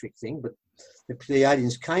egocentric thing, but the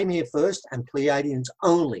Pleiadians came here first, and Pleiadians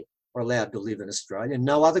only were allowed to live in Australia.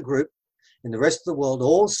 No other group in the rest of the world.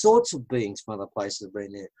 All sorts of beings from other places have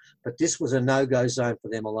been there, but this was a no-go zone for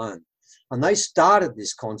them alone. And they started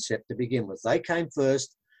this concept to begin with. They came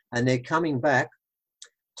first, and they're coming back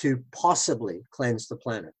to possibly cleanse the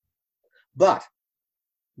planet. But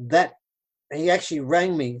that, he actually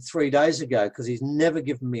rang me 3 days ago because he's never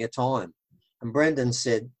given me a time. And Brendan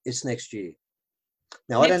said, it's next year.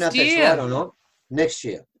 Now, I don't know if that's right or not. Next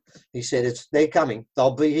year. He said, they're coming.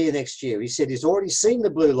 They'll be here next year. He said he's already seen the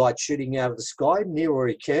blue light shooting out of the sky near where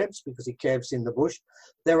he camps, because he camps in the bush.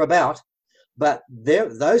 They're about. But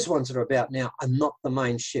those ones that are about now are not the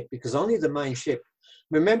main ship, because only the main ship.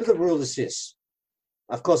 Remember, the rule is this.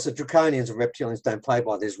 Of course, the Draconians and Reptilians don't play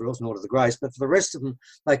by these rules, nor do the Greys, but for the rest of them,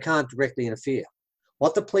 they can't directly interfere.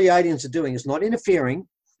 What the Pleiadians are doing is not interfering,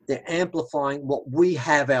 they're amplifying what we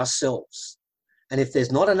have ourselves. And if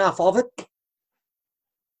there's not enough of it,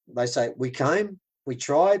 they say, we came, we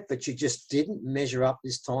tried, but you just didn't measure up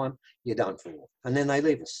this time, you're done for. And then they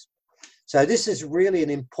leave us. So this is really an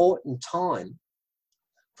important time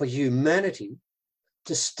for humanity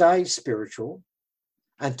to stay spiritual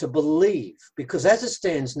and to believe, because as it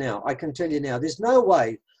stands now, I can tell you now, there's no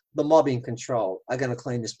way the mob in control are going to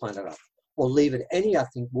clean this planet up or leave it any, I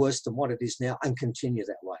think, worse than what it is now and continue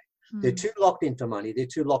that way. They're too locked into money. They're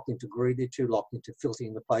too locked into greed. They're too locked into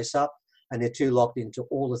filthying the place up. And they're too locked into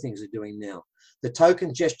all the things they're doing now. The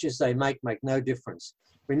token gestures they make no difference.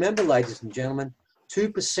 Remember, ladies and gentlemen,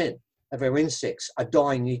 2% of our insects are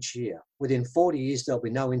dying each year. Within 40 years, there'll be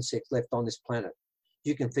no insects left on this planet.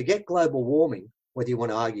 You can forget global warming, whether you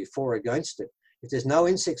want to argue for or against it. If there's no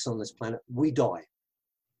insects on this planet, we die.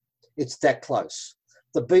 It's that close.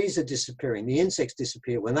 The bees are disappearing. The insects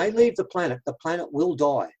disappear. When they leave the planet will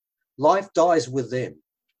die. Life dies with them.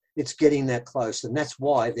 It's getting that close, and that's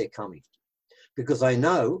why they're coming. Because they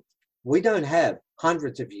know we don't have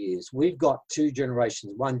hundreds of years. We've got 2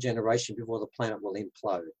 generations, 1 generation before the planet will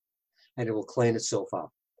implode, and it will clean itself up.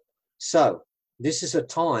 So this is a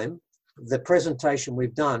time, the presentation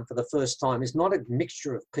we've done for the first time is not a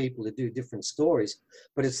mixture of people who do different stories,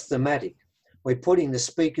 but it's thematic. We're putting the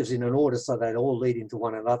speakers in an order so they all lead into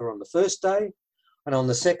one another on the first day. And on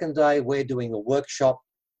the second day, we're doing a workshop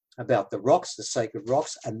about the rocks, the sacred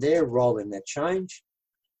rocks, and their role in that change.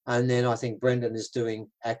 And then I think Brendan is doing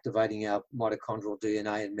activating our mitochondrial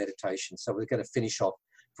DNA and meditation. So we're going to finish off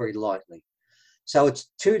very lightly. So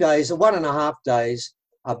it's 2 days, or 1.5 days,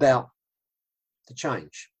 about the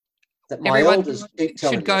change that my elders keep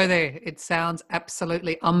telling should go me. there. It sounds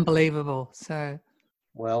absolutely unbelievable. So,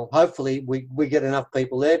 well, hopefully we get enough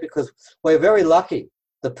people there, because we're very lucky.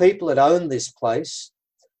 The people that own this place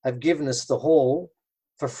have given us the hall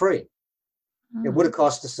for free. It would have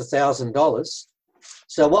cost us $1,000.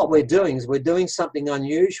 So what we're doing is we're doing something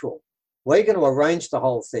unusual. We're going to arrange the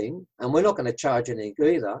whole thing, and we're not going to charge anything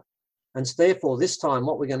either. And therefore, this time,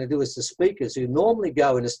 what we're going to do is the speakers who normally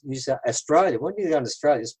go in Australia, when you go in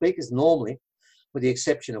Australia, speakers normally, with the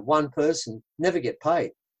exception of one person, never get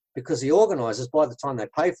paid, because the organisers, by the time they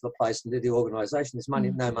pay for the place and do the organisation, there's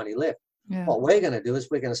no money left. Yeah. What we're going to do is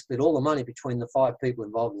we're going to split all the money between the 5 people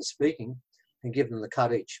involved in speaking and give them the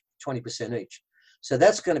cut each, 20% each. So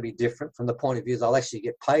that's going to be different from the point of view they'll actually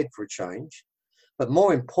get paid for a change. But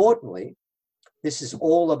more importantly, this is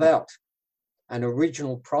all about an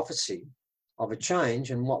original prophecy of a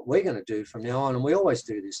change and what we're going to do from now on. And we always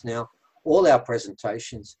do this now. All our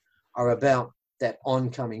presentations are about that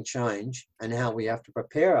oncoming change and how we have to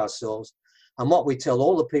prepare ourselves. And what we tell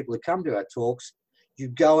all the people who come to our talks, you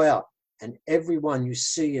go out and everyone you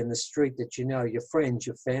see in the street that you know, your friends,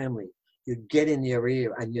 your family, you get in their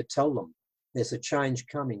ear and you tell them there's a change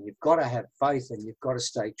coming. You've got to have faith and you've got to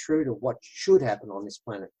stay true to what should happen on this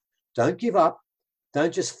planet. Don't give up.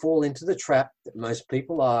 Don't just fall into the trap that most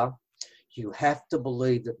people are. You have to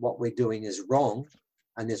believe that what we're doing is wrong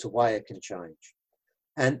and there's a way it can change.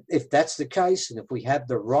 And if that's the case, and if we have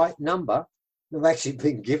the right number, we've actually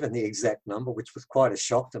been given the exact number, which was quite a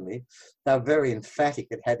shock to me. They were very emphatic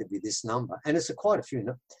it had to be this number. And it's quite a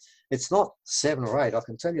few. It's not 7 or 8, I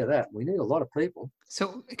can tell you that. We need a lot of people.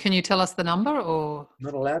 So can you tell us the number or?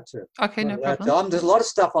 Not allowed to. Okay, no Not allowed problem. to. There's a lot of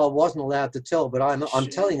stuff I wasn't allowed to tell, but I'm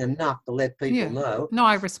telling enough to let people know. No,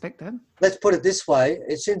 I respect that. Let's put it this way.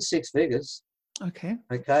 It's in 6 figures. Okay.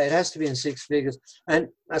 Okay, it has to be in 6 figures. And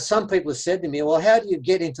some people have said to me, well, how do you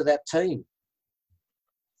get into that team?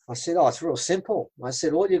 I said, oh, it's real simple. I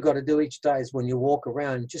said, all you've got to do each day is when you walk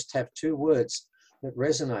around, just have 2 words that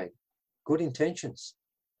resonate. Good intentions.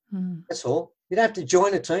 That's all. You don't have to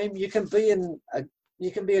join a team. You can be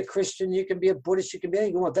a Christian, you can be a Buddhist, you can be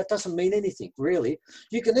anything you want. That doesn't mean anything, really.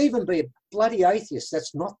 You can even be a bloody atheist.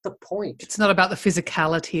 That's not the point. It's not about the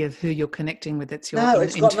physicality of who you're connecting with. It's your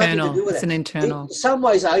it's got nothing to do with it's an internal. In some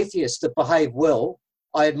ways, atheists that behave well,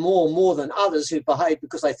 I admire more than others who behave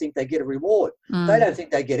because they think they get a reward. They don't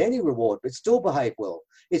think they get any reward, but still behave well.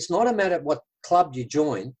 It's not a matter of what club you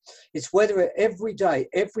join. It's whether every day,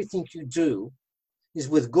 everything you do is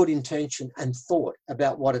with good intention and thought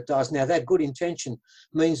about what it does. Now, that good intention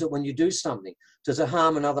means that when you do something, does it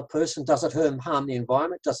harm another person? Does it harm the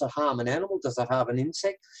environment? Does it harm an animal? Does it harm an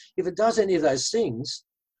insect? If it does any of those things,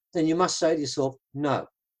 then you must say to yourself, no,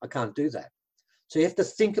 I can't do that. So you have to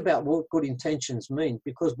think about what good intentions mean,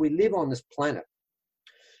 because we live on this planet.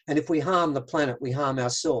 And if we harm the planet, we harm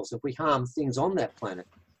ourselves. If we harm things on that planet,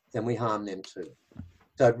 then we harm them too.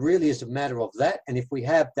 So it really is a matter of that. And if we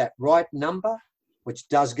have that right number, which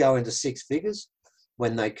does go into 6 figures,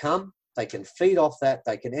 when they come, they can feed off that,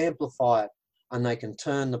 they can amplify it, and they can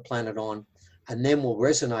turn the planet on, and then will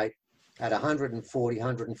resonate at 140,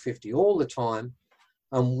 150 all the time,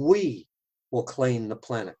 and we will clean the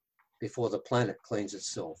planet before the planet cleans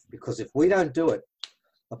itself. Because if we don't do it,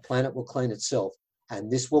 the planet will clean itself.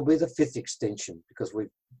 And this will be the 5th extinction, because we've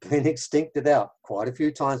been extincted out quite a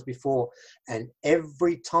few times before, and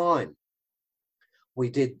every time we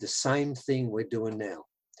did the same thing we're doing now.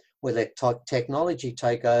 We let technology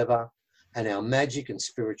take over, and our magic and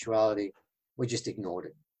spirituality, we just ignored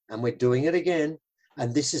it. And we're doing it again,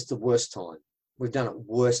 and this is the worst time. We've done it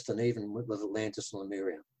worse than even with Atlantis and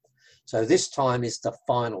Lemuria. So this time is the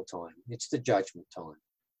final time. It's the judgment time.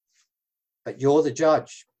 But you're the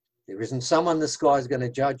judge. There isn't someone in the sky is going to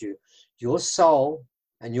judge you. Your soul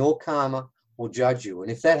and your karma will judge you. And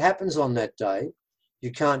if that happens on that day,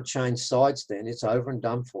 you can't change sides then. It's over and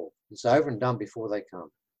done for. It's over and done before they come.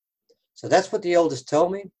 So that's what the elders tell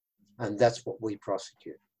me, and that's what we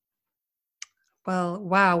prosecute. Well,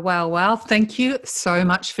 wow. Thank you so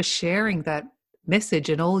much for sharing that message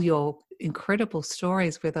and all your incredible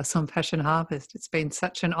stories with us on Passion Harvest. It's been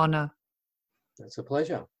such an honor. It's a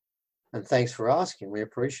pleasure. And thanks for asking. We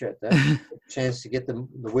appreciate that. A chance to get the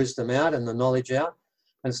wisdom out and the knowledge out.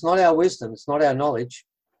 And it's not our wisdom. It's not our knowledge.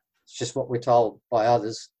 It's just what we're told by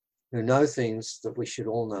others who know things that we should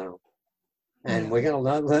all know. And we're going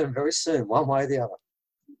to learn very soon, one way or the other.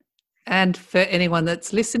 And for anyone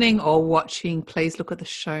that's listening or watching, please look at the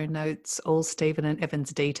show notes. All Stephen and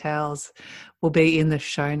Evan's details will be in the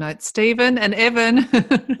show notes. Stephen and Evan,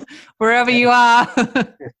 wherever you are.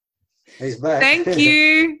 He's back. Thank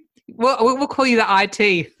you. We'll call you the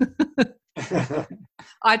IT.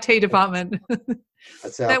 IT department.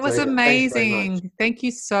 That was amazing. Thank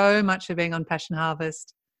you so much for being on Passion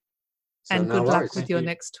Harvest. And good luck with your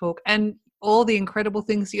next talk and all the incredible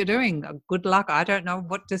things you're doing. Good luck. I don't know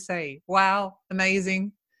what to say. Wow.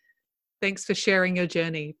 Amazing. Thanks for sharing your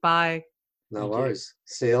journey. Bye. No worries.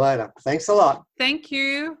 See you later. Thanks a lot. Thank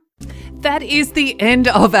you. That is the end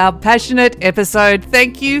of our passionate episode.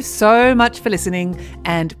 Thank you so much for listening,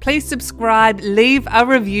 and please subscribe, leave a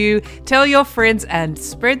review, tell your friends, and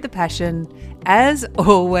spread the passion. As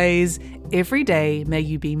always, every day may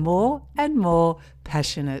you be more and more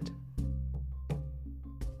passionate.